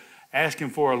instead of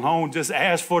asking for a loan, just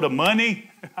ask for the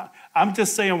money. I'm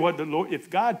just saying what the Lord, if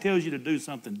God tells you to do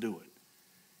something, do it.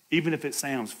 Even if it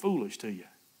sounds foolish to you.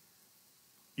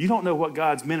 You don't know what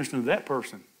God's ministering to that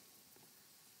person.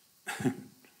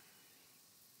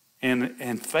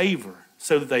 and favor,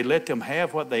 so that they let them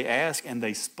have what they ask, and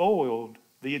they spoiled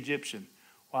the Egyptian.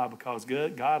 Why? Because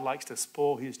God likes to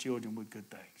spoil his children with good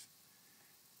things.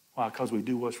 Why? Because we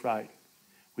do what's right.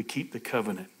 We keep the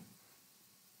covenant.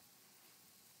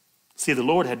 See, the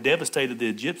Lord had devastated the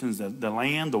Egyptians, the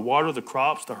land, the water, the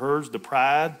crops, the herds, the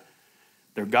pride,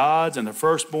 their gods, and the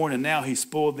firstborn, and now he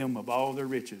spoiled them of all their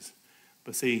riches.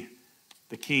 But see,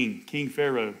 the King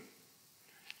Pharaoh,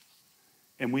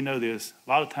 and we know this, a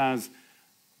lot of times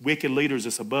wicked leaders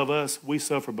that's above us, we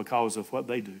suffer because of what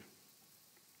they do.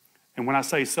 And when I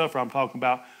say suffer, I'm talking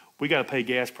about we got to pay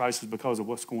gas prices because of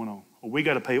what's going on. Or we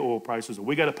got to pay oil prices, or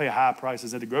we got to pay high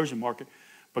prices at the grocery market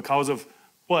because of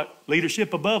what?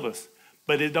 Leadership above us.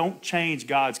 But it don't change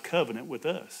God's covenant with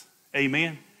us.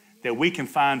 Amen? That we can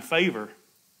find favor.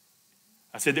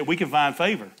 I said that we can find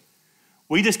favor.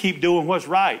 We just keep doing what's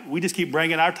right. We just keep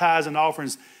bringing our tithes and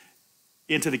offerings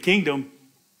into the kingdom.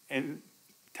 And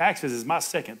taxes is my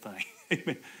second thing.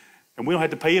 And we don't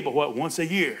have to pay it but what? Once a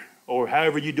year. Or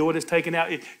however you do it, it's taken out.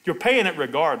 You're paying it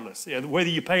regardless. Whether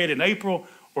you pay it in April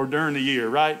or during the year,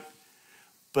 right?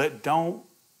 But don't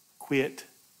quit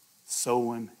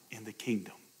sowing in the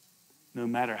kingdom. No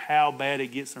matter how bad it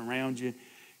gets around you,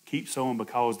 keep sowing,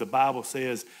 because the Bible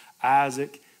says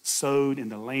Isaac sowed in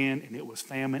the land and it was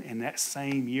famine. And that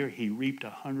same year he reaped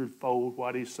 100-fold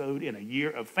what he sowed. In a year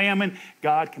of famine,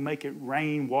 God can make it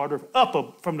rain water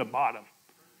up from the bottom.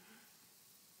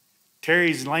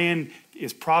 Terry's land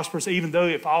is prosperous, even though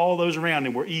if all those around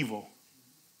him were evil,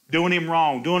 doing him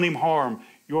wrong, doing him harm,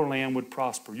 your land would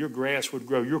prosper. Your grass would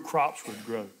grow. Your crops would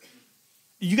grow.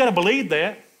 You got to believe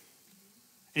that.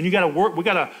 And you got to work. We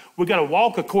got to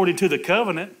walk according to the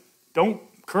covenant. Don't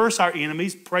curse our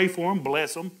enemies. Pray for them.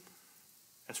 Bless them.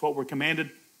 That's what we're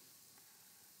commanded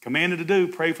to do.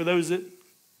 Pray for those that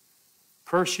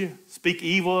curse you, speak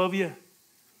evil of you.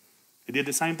 They did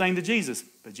the same thing to Jesus,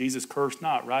 but Jesus cursed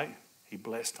not, right? He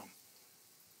blessed them.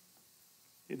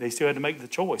 They still had to make the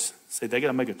choice. See, they got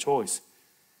to make a choice.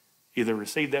 Either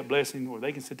receive that blessing, or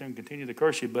they can sit there and continue to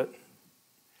curse you. But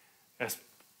that's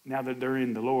now that they're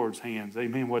in the Lord's hands.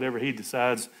 Amen. Whatever he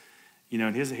decides, you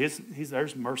know,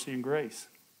 there's mercy and grace.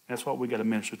 That's what we got to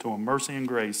minister to him. Mercy and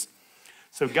grace.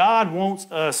 So God wants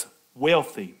us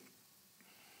wealthy.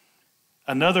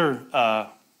 Another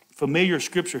familiar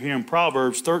scripture here in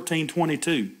Proverbs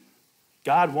 13:22.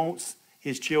 God wants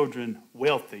his children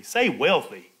wealthy. Say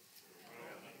wealthy.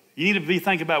 You need to be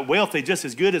thinking about wealthy just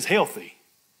as good as healthy.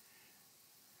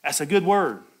 That's a good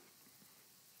word.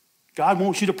 God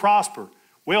wants you to prosper.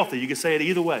 Wealthy, you can say it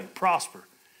either way. Prosper.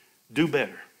 Do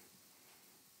better.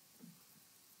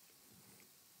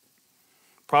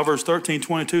 Proverbs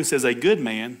 13:22 says, a good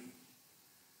man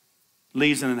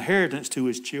leaves an inheritance to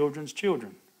his children's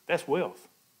children. That's wealth.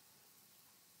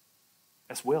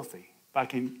 That's wealthy.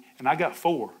 And I got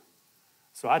 4.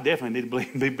 So I definitely need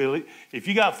to believe. If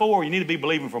you got 4, you need to be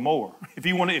believing for more. If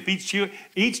you want to, if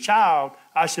each child,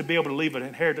 I should be able to leave an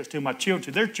inheritance to my children,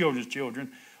 to their children's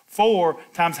children. 4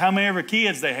 times how many ever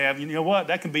kids they have. You know what?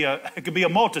 It could be a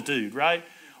multitude, right?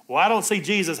 Well, I don't see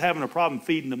Jesus having a problem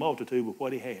feeding the multitude with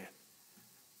what he had.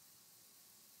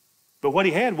 But what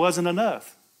he had wasn't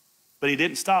enough. But he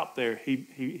didn't stop there.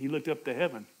 He looked up to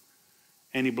heaven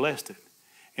and he blessed it.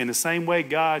 In the same way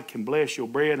God can bless your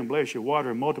bread and bless your water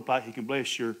and multiply, he can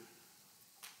bless your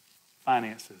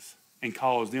finances and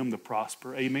cause them to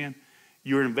prosper. Amen.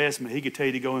 Your investment, he could tell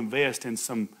you to go invest in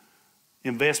some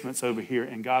investments over here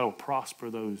and God will prosper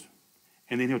those.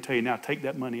 And then he'll tell you, now take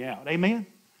that money out. Amen.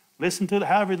 Listen to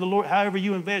however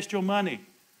you invest your money.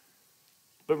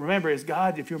 But remember, it's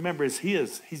God, if you remember, it's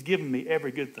his. He's given me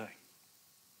every good thing.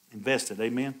 Invest it.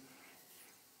 Amen.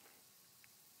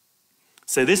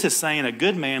 So this is saying a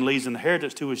good man leaves an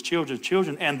inheritance to his children's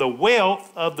children, and the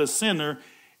wealth of the sinner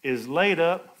is laid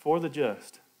up for the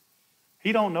just.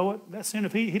 He don't know it. That sinner,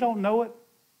 he don't know it.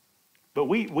 But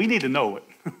we need to know it.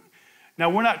 Now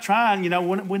we're not trying,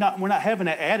 we're not having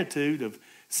that attitude of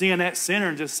seeing that sinner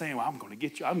and just saying, well, I'm going to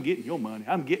get you, I'm getting your money.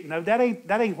 No, that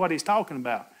ain't what he's talking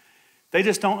about. They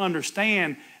just don't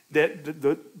understand that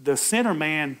the sinner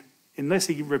man, unless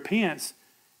he repents,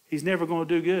 he's never going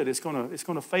to do good. It's going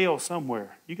to fail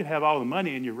somewhere. You can have all the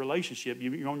money in your relationship.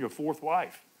 You're on your 4th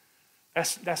wife.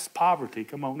 That's poverty.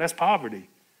 Come on, that's poverty.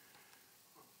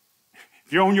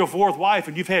 If you're on your 4th wife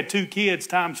and you've had 2 kids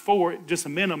times 4, just a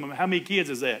minimum, how many kids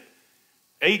is that?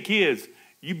 8 kids.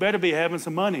 You better be having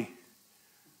some money.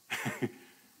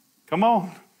 Come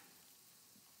on.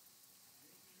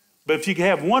 But if you can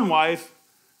have 1 wife,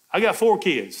 I got 4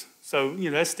 kids. So,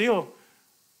 that's still...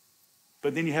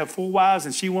 But then you have 4 wives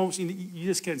and she won't, you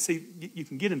just can't see, you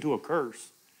can get into a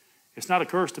curse. It's not a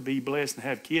curse to be blessed and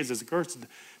have kids. It's a curse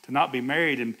to not be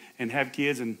married and have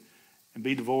kids and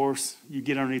be divorced. You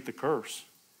get underneath the curse.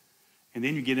 And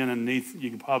then you get in underneath, you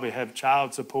can probably have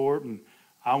child support and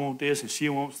I want this and she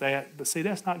wants that. But see,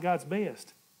 that's not God's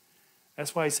best.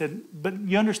 That's why he said, but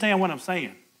you understand what I'm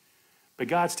saying. But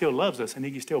God still loves us and he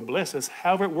can still bless us.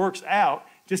 However it works out,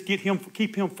 just keep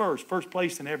him first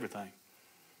place in everything.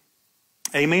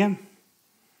 Amen.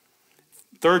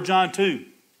 3 John 2.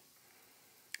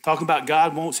 Talking about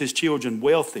God wants his children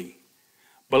wealthy.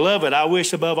 Beloved, I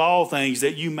wish above all things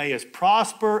that you may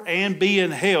prosper and be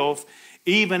in health,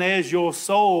 even as your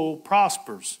soul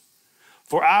prospers.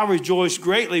 For I rejoiced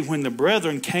greatly when the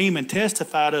brethren came and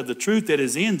testified of the truth that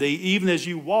is in thee, even as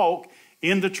you walk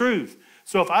in the truth.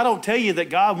 So if I don't tell you that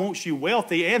God wants you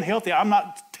wealthy and healthy, I'm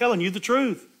not telling you the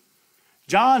truth.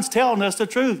 John's telling us the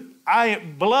truth.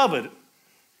 Beloved,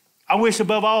 I wish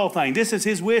above all things. This is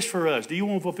his wish for us. Do you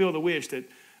want to fulfill the wish that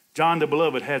John the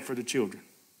Beloved had for the children?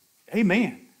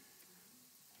 Amen.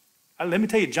 Let me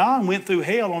tell you, John went through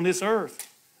hell on this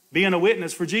earth being a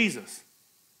witness for Jesus.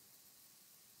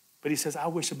 But he says, I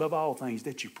wish above all things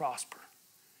that you prosper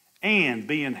and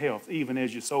be in health, even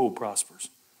as your soul prospers.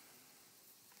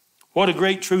 What a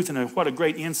great truth and what a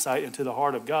great insight into the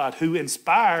heart of God, who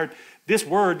inspired this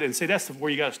word. And see, that's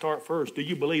where you got to start first. Do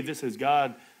you believe this is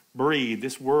God breathed?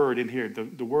 This word in here,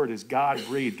 the word is God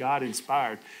breathed, God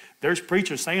inspired. There's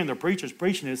preachers saying, the preachers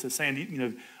preaching this is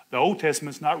saying, the Old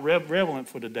Testament's not relevant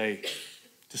for today.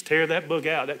 Just tear that book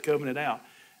out, that covenant out.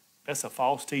 That's a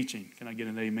false teaching. Can I get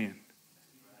an amen?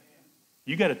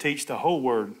 You got to teach the whole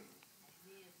word.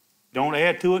 Don't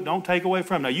add to it. Don't take away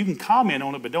from it. Now you can comment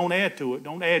on it, but don't add to it.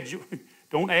 Don't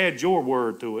add your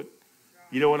word to it.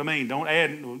 You know what I mean? Don't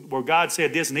add where God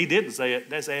said this and he didn't say it.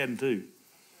 That's adding to.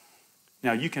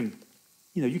 Now you can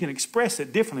express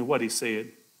it differently what he said,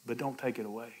 but don't take it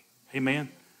away. Amen.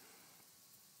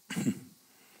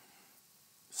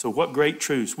 So what great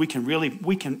truths. We can't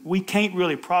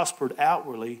really prosper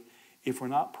outwardly if we're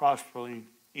not prospering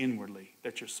inwardly.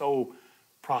 That your soul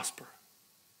prosper.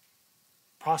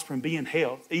 Prosper and be in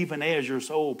health, even as your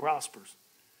soul prospers.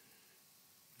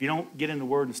 If you don't get in the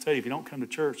Word and study, if you don't come to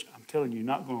church, I'm telling you, you're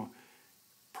not going to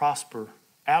prosper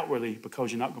outwardly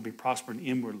because you're not going to be prospering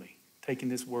inwardly. Taking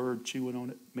this Word, chewing on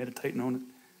it, meditating on it.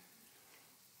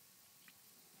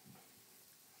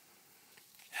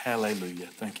 Hallelujah.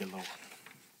 Thank you, Lord.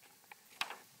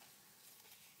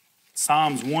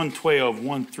 Psalms 112,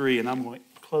 1:3, and I'm going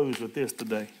to close with this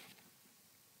today.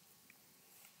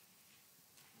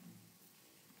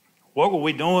 What were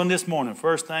we doing this morning?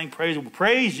 First thing,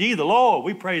 praise ye the Lord.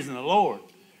 We praising the Lord.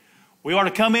 We ought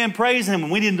to come in praising him,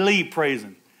 and we didn't leave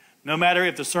praising. No matter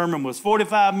if the sermon was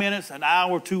 45 minutes, an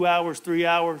hour, 2 hours, 3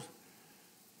 hours.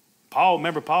 Paul,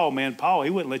 remember Paul, man. Paul, he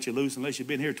wouldn't let you loose unless you'd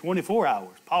been here 24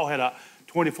 hours. Paul had a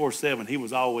 24/7. He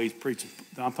was always preaching.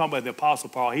 I'm talking about the Apostle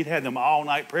Paul. He'd had them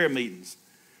all-night prayer meetings.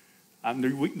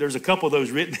 There's a couple of those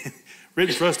written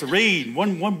for us to read.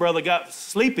 One brother got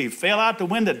sleepy, fell out the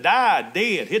window, died,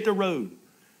 dead, hit the road.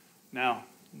 Now,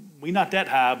 we not that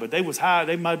high, but they was high.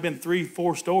 They might have been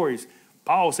 3-4 stories.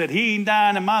 Paul said, he ain't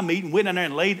dying in my meeting. Went in there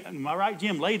and laid, am I right,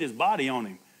 Jim? Laid his body on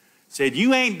him. Said,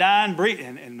 you ain't dying,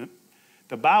 breathing. And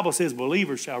the Bible says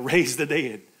believers shall raise the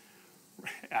dead.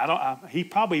 He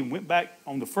probably went back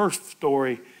on the first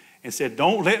story and said,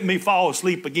 don't let me fall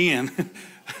asleep again.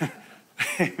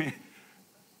 Amen.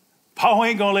 Paul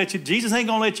ain't going to let you, Jesus ain't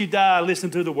going to let you die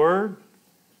listening to the word.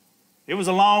 It was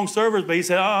a long service, but he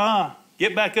said,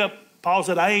 get back up. Paul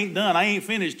said, I ain't done. I ain't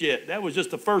finished yet. That was just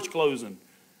the first closing.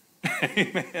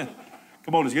 Amen.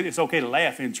 Come on, it's okay to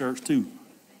laugh in church too.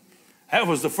 That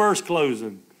was the first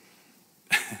closing.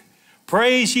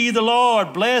 Praise ye the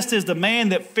Lord. Blessed is the man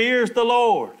that fears the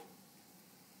Lord,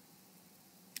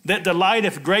 that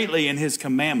delighteth greatly in his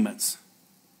commandments.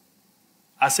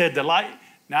 I said delight.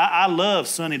 Now, I love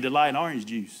Sunny Delight orange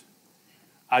juice.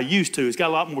 I used to. It's got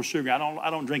a lot more sugar. I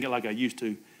don't drink it like I used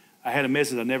to. I had a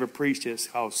message I never preached. It's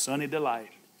called Sunny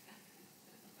Delight.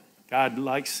 God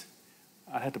likes,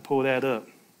 I'd have to pull that up.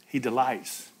 He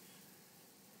delights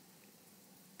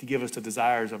to give us the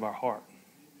desires of our heart.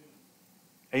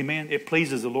 Amen. It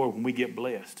pleases the Lord when we get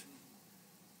blessed.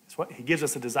 That's what He gives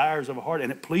us the desires of our heart,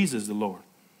 and it pleases the Lord.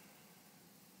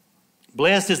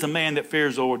 Blessed is the man that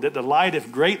fears the Lord, that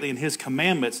delighteth greatly in his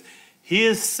commandments.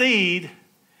 His seed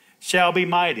shall be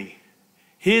mighty.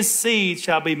 His seed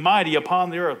shall be mighty upon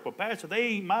the earth. Well, Pastor,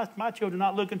 my children are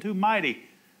not looking too mighty.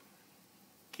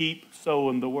 Keep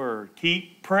sowing the word.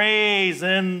 Keep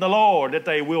praising the Lord that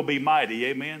they will be mighty.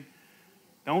 Amen.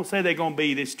 Don't say they're going to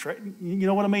be this. You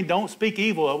know what I mean? Don't speak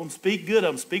evil of them. Speak good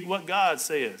of them. Speak what God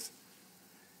says.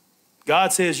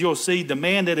 God says you'll see the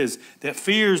man that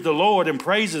fears the Lord and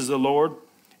praises the Lord,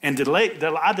 and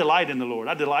I delight in the Lord.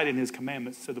 I delight in his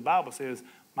commandments. So the Bible says,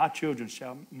 my children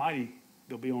shall mighty,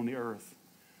 they'll be on the earth.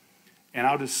 And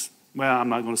I'm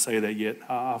not going to say that yet.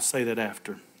 I'll say that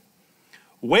after.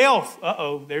 Wealth,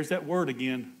 there's that word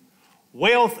again.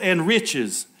 Wealth and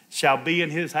riches shall be in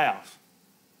his house.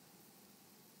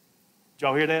 Did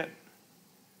y'all hear that?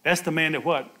 That's the man that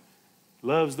what?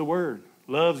 Loves the word.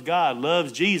 Loves God,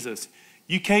 loves Jesus.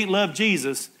 You can't love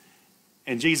Jesus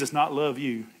and Jesus not love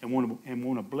you and want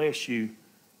to bless you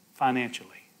financially.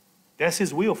 That's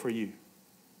his will for you,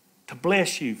 to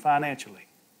bless you financially.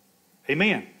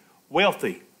 Amen.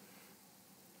 Wealthy.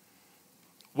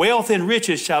 Wealth and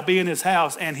riches shall be in his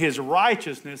house, and his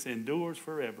righteousness endures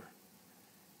forever.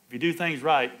 If you do things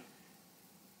right,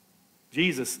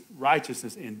 Jesus'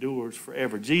 righteousness endures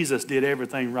forever. Jesus did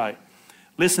everything right.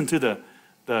 Listen to the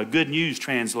Good News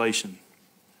translation.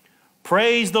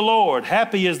 Praise the Lord.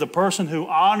 Happy is the person who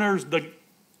honors the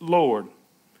Lord,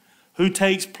 who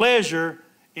takes pleasure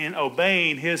in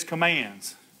obeying his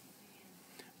commands.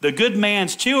 The good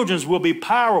man's children will be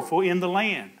powerful in the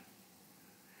land.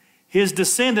 His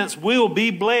descendants will be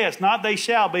blessed. Not they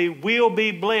shall be, will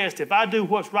be blessed. If I do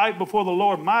what's right before the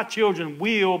Lord, my children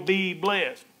will be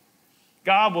blessed.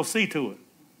 God will see to it.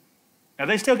 Now,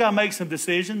 they still got to make some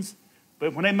decisions.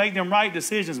 But when they make them right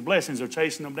decisions, blessings are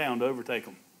chasing them down to overtake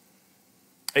them.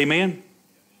 Amen?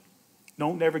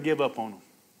 Don't never give up on them.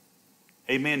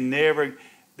 Amen? Never.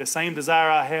 The same desire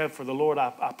I have for the Lord,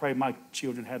 I pray my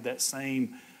children have that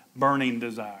same burning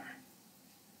desire.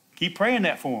 Keep praying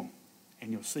that for them,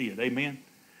 and you'll see it. Amen?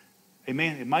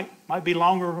 Amen? It might be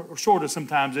longer or shorter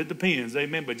sometimes. It depends.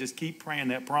 Amen? But just keep praying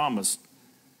that promise.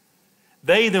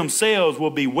 They themselves will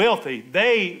be wealthy.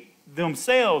 They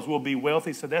themselves will be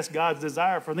wealthy, so that's God's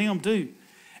desire for them too.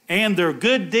 And their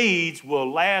good deeds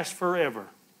will last forever.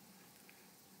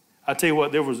 I tell you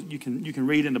what, you can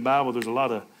read in the Bible. There's a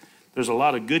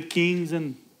lot of good kings,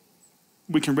 and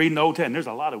we can read in the Old Testament. There's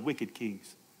a lot of wicked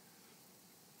kings.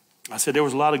 I said there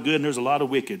was a lot of good and there's a lot of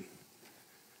wicked.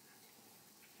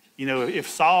 You know, if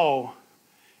Saul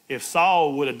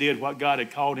would have did what God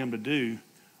had called him to do,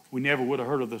 we never would have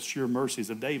heard of the sure mercies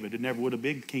of David. It never would have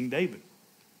been King David.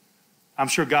 I'm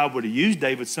sure God would have used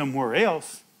David somewhere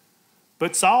else,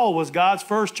 but Saul was God's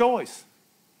first choice.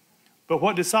 But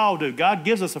what did Saul do? God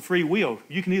gives us a free will.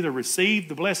 You can either receive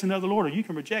the blessing of the Lord or you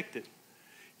can reject it.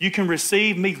 You can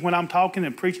receive me when I'm talking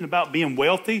and preaching about being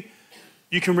wealthy.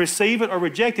 You can receive it or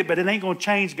reject it, but it ain't going to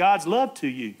change God's love to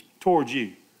you, toward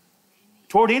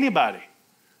anybody.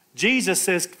 Jesus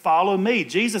says, follow me.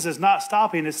 Jesus is not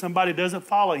stopping if somebody doesn't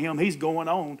follow him. He's going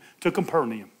on to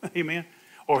Capernaum. Amen.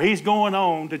 Or he's going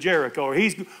on to Jericho, or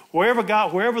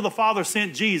wherever the Father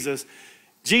sent Jesus.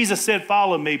 Jesus said,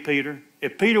 follow me, Peter.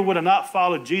 If Peter would have not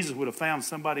followed Jesus, would have found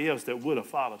somebody else that would have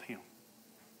followed him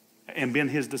and been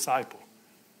his disciple.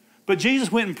 But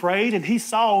Jesus went and prayed, and he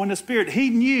saw in the Spirit. He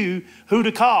knew who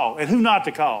to call and who not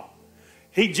to call.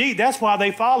 That's why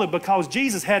they followed, because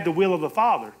Jesus had the will of the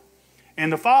Father.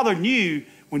 And the Father knew,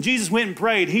 when Jesus went and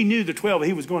prayed, he knew the 12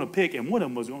 he was going to pick, and one of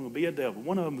them was going to be a devil.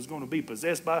 One of them was going to be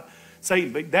possessed by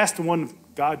Satan. But that's the one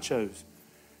God chose.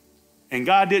 And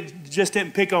God just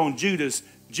didn't pick on Judas.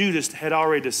 Judas had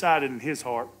already decided in his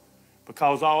heart,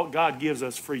 because God gives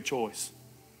us free choice.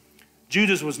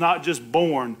 Judas was not just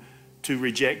born to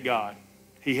reject God.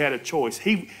 He had a choice.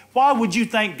 Why would you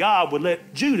think God would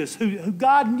let Judas, who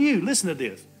God knew, listen to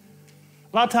this.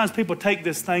 A lot of times people take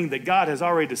this thing that God has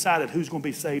already decided who's going to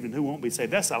be saved and who won't be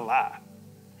saved. That's a lie.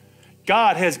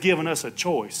 God has given us a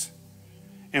choice.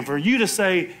 And for you to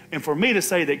say, and for me to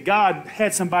say that God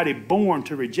had somebody born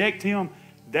to reject him,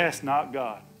 that's not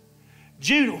God.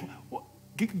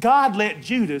 God let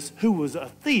Judas, who was a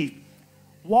thief,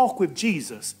 walk with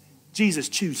Jesus. Jesus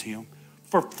chose him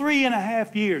for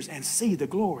 3.5 years and see the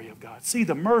glory of God, see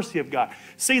the mercy of God,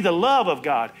 see the love of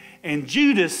God. And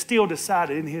Judas still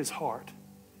decided in his heart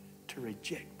to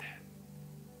reject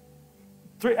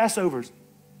that. That's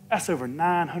over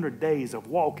 900 days of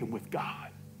walking with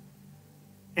God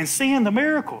and seeing the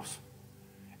miracles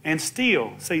and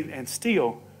still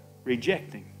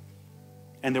rejecting.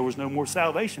 And there was no more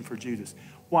salvation for Judas.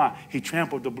 Why? He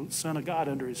trampled the Son of God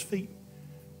under his feet.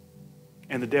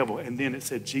 And the devil, and then it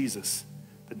said Jesus,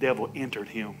 the devil entered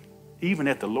him, even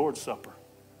at the Lord's Supper.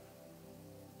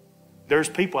 There's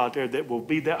people out there that will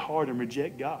be that hard and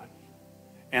reject God.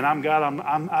 And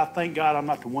I thank God I'm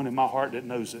not the one in my heart that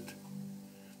knows it.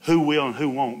 Who will and who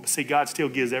won't. But see, God still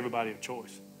gives everybody a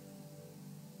choice.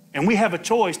 And we have a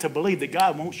choice to believe that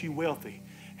God wants you wealthy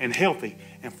and healthy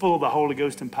and full of the Holy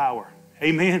Ghost and power.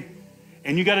 Amen.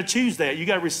 And you got to choose that. You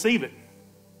got to receive it.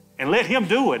 And let him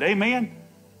do it. Amen.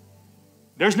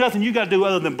 There's nothing you got to do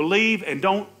other than believe, and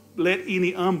don't let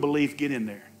any unbelief get in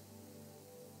there.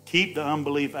 Keep the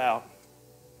unbelief out.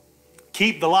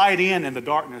 Keep the light in and the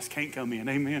darkness can't come in.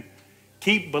 Amen.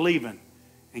 Keep believing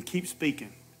and keep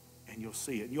speaking, and you'll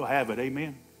see it. You'll have it.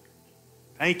 Amen.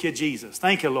 Thank you, Jesus.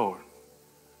 Thank you, Lord.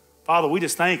 Father, we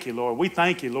just thank you, Lord. We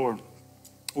thank you, Lord.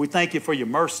 We thank you for your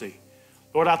mercy.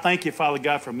 Lord, I thank you, Father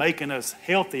God, for making us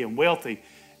healthy and wealthy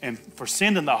and for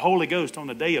sending the Holy Ghost on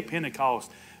the day of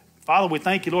Pentecost. Father, we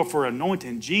thank you, Lord, for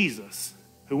anointing Jesus,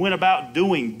 who went about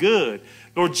doing good.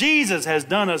 Lord, Jesus has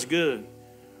done us good.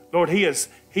 Lord, he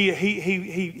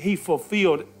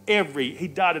fulfilled he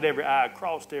dotted every I,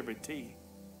 crossed every T.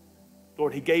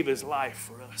 Lord, he gave his life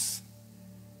for us.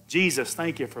 Jesus,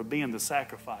 thank you for being the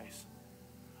sacrifice.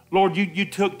 Lord, you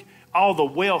took all the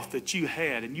wealth that you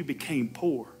had and you became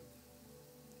poor.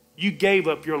 You gave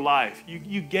up your life.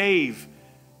 You gave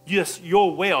just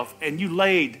your wealth, and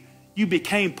you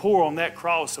became poor on that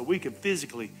cross so we could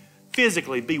physically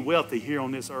be wealthy here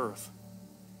on this earth.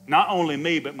 Not only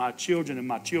me, but my children and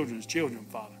my children's children,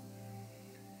 Father.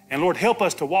 And Lord, help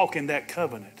us to walk in that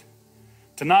covenant,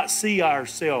 to not see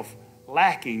ourselves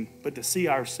lacking, but to see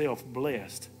ourselves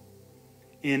blessed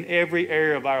in every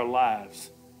area of our lives.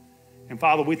 And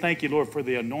Father, we thank you, Lord, for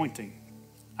the anointing.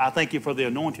 I thank you for the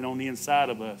anointing on the inside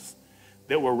of us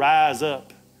that will rise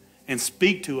up and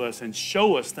speak to us and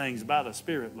show us things by the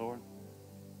Spirit, Lord.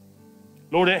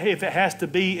 Lord, if it has to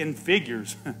be in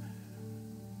figures,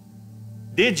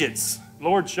 digits,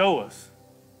 Lord, show us.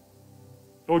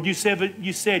 Lord, you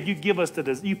said you give us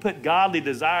you put godly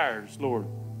desires, Lord.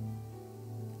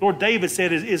 Lord, David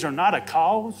said, is there not a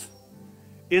cause?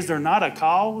 Is there not a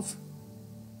cause?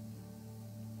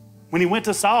 When he went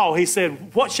to Saul, he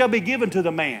said, what shall be given to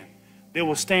the man that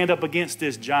will stand up against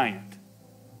this giant?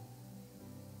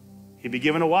 He'd be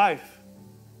given a wife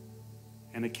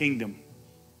and a kingdom.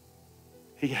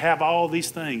 He have all these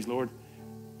things, Lord.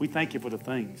 We thank you for the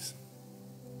things.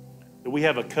 That we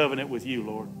have a covenant with you,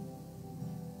 Lord.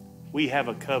 We have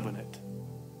a covenant.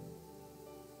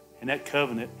 And that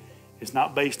covenant is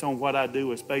not based on what I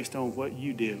do. It's based on what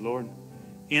you did, Lord.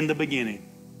 In the beginning,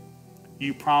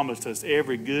 you promised us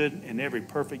every good and every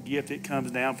perfect gift that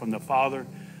comes down from the Father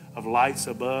of lights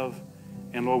above.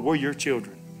 And Lord, we're your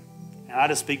children. And I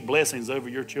just speak blessings over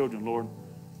your children, Lord.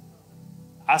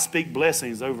 I speak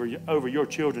blessings over your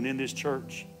children in this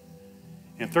church.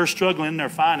 And if they're struggling in their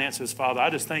finances, Father, I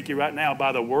just thank you right now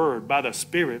by the word, by the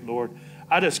Spirit, Lord.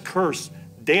 I just curse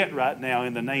debt right now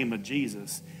in the name of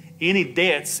Jesus. Any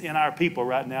debts in our people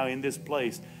right now in this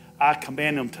place, I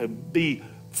command them to be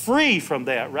free from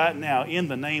that right now in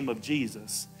the name of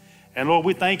Jesus. And Lord,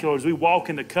 we thank you, Lord, as we walk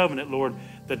in the covenant, Lord,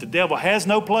 that the devil has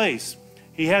no place.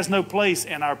 He has no place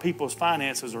in our people's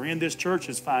finances or in this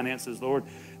church's finances, Lord.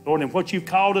 Lord, and what you've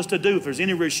called us to do, if there's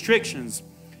any restrictions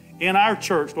in our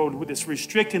church, Lord, that's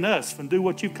restricting us from doing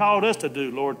what you've called us to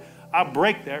do, Lord, I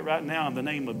break that right now in the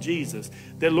name of Jesus.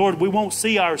 That, Lord, we won't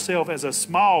see ourselves as a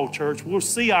small church. We'll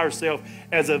see ourselves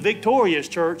as a victorious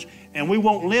church, and we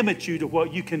won't limit you to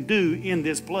what you can do in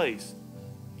this place.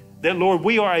 That, Lord,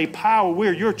 we are a power.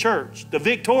 We're your church, the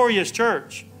victorious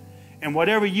church. And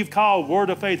whatever you've called Word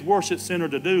of Faith Worship Center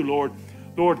to do, Lord,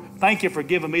 thank you for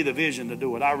giving me the vision to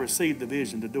do it. I received the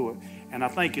vision to do it. And I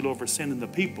thank you, Lord, for sending the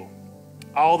people,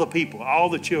 all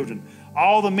the children,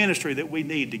 all the ministry that we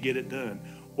need to get it done.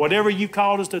 Whatever you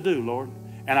called us to do, Lord.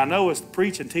 And I know it's to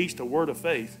preach and teach the word of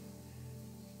faith.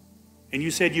 And you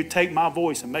said you'd take my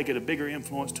voice and make it a bigger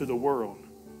influence to the world.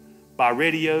 By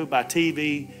radio, by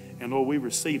TV, and Lord, we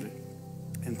receive it.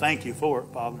 And thank you for it,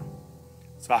 Father.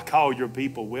 So I call your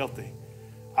people wealthy.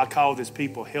 I call this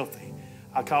people healthy.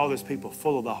 I call this people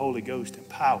full of the Holy Ghost and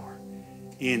power.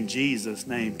 In Jesus'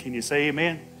 name. Can you say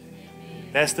amen? Amen.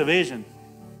 That's the vision.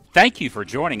 Thank you for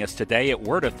joining us today at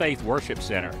Word of Faith Worship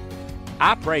Center.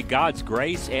 I pray God's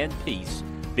grace and peace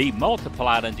be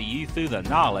multiplied unto you through the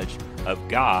knowledge of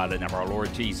God and of our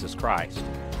Lord Jesus Christ.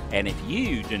 And if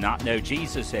you do not know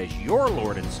Jesus as your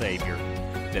Lord and Savior,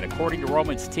 then according to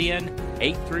Romans 10,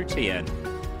 8 through 10,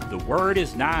 the word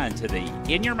is nigh unto thee,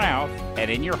 in your mouth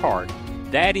and in your heart.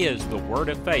 That is the word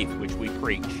of faith which we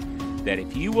preach, that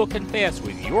if you will confess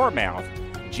with your mouth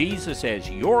Jesus as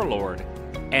your Lord,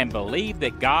 and believe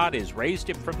that God has raised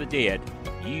him from the dead,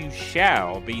 you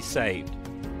shall be saved.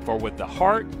 For with the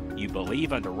heart you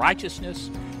believe unto righteousness,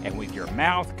 and with your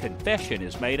mouth confession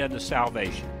is made unto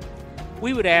salvation.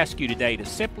 We would ask you today to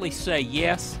simply say,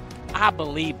 yes, I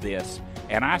believe this,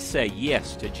 and I say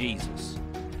yes to Jesus.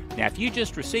 Now, if you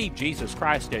just received Jesus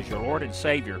Christ as your Lord and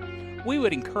Savior, we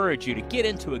would encourage you to get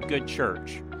into a good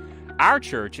church. Our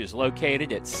church is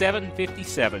located at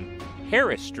 757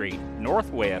 Harris Street,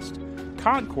 Northwest,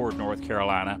 Concord, North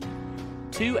Carolina,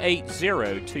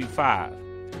 28025.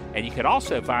 And you can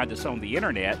also find us on the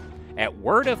internet at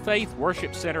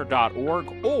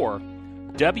wordoffaithworshipcenter.org or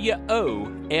WOFWC.org.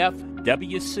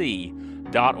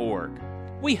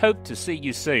 We hope to see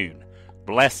you soon.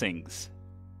 Blessings.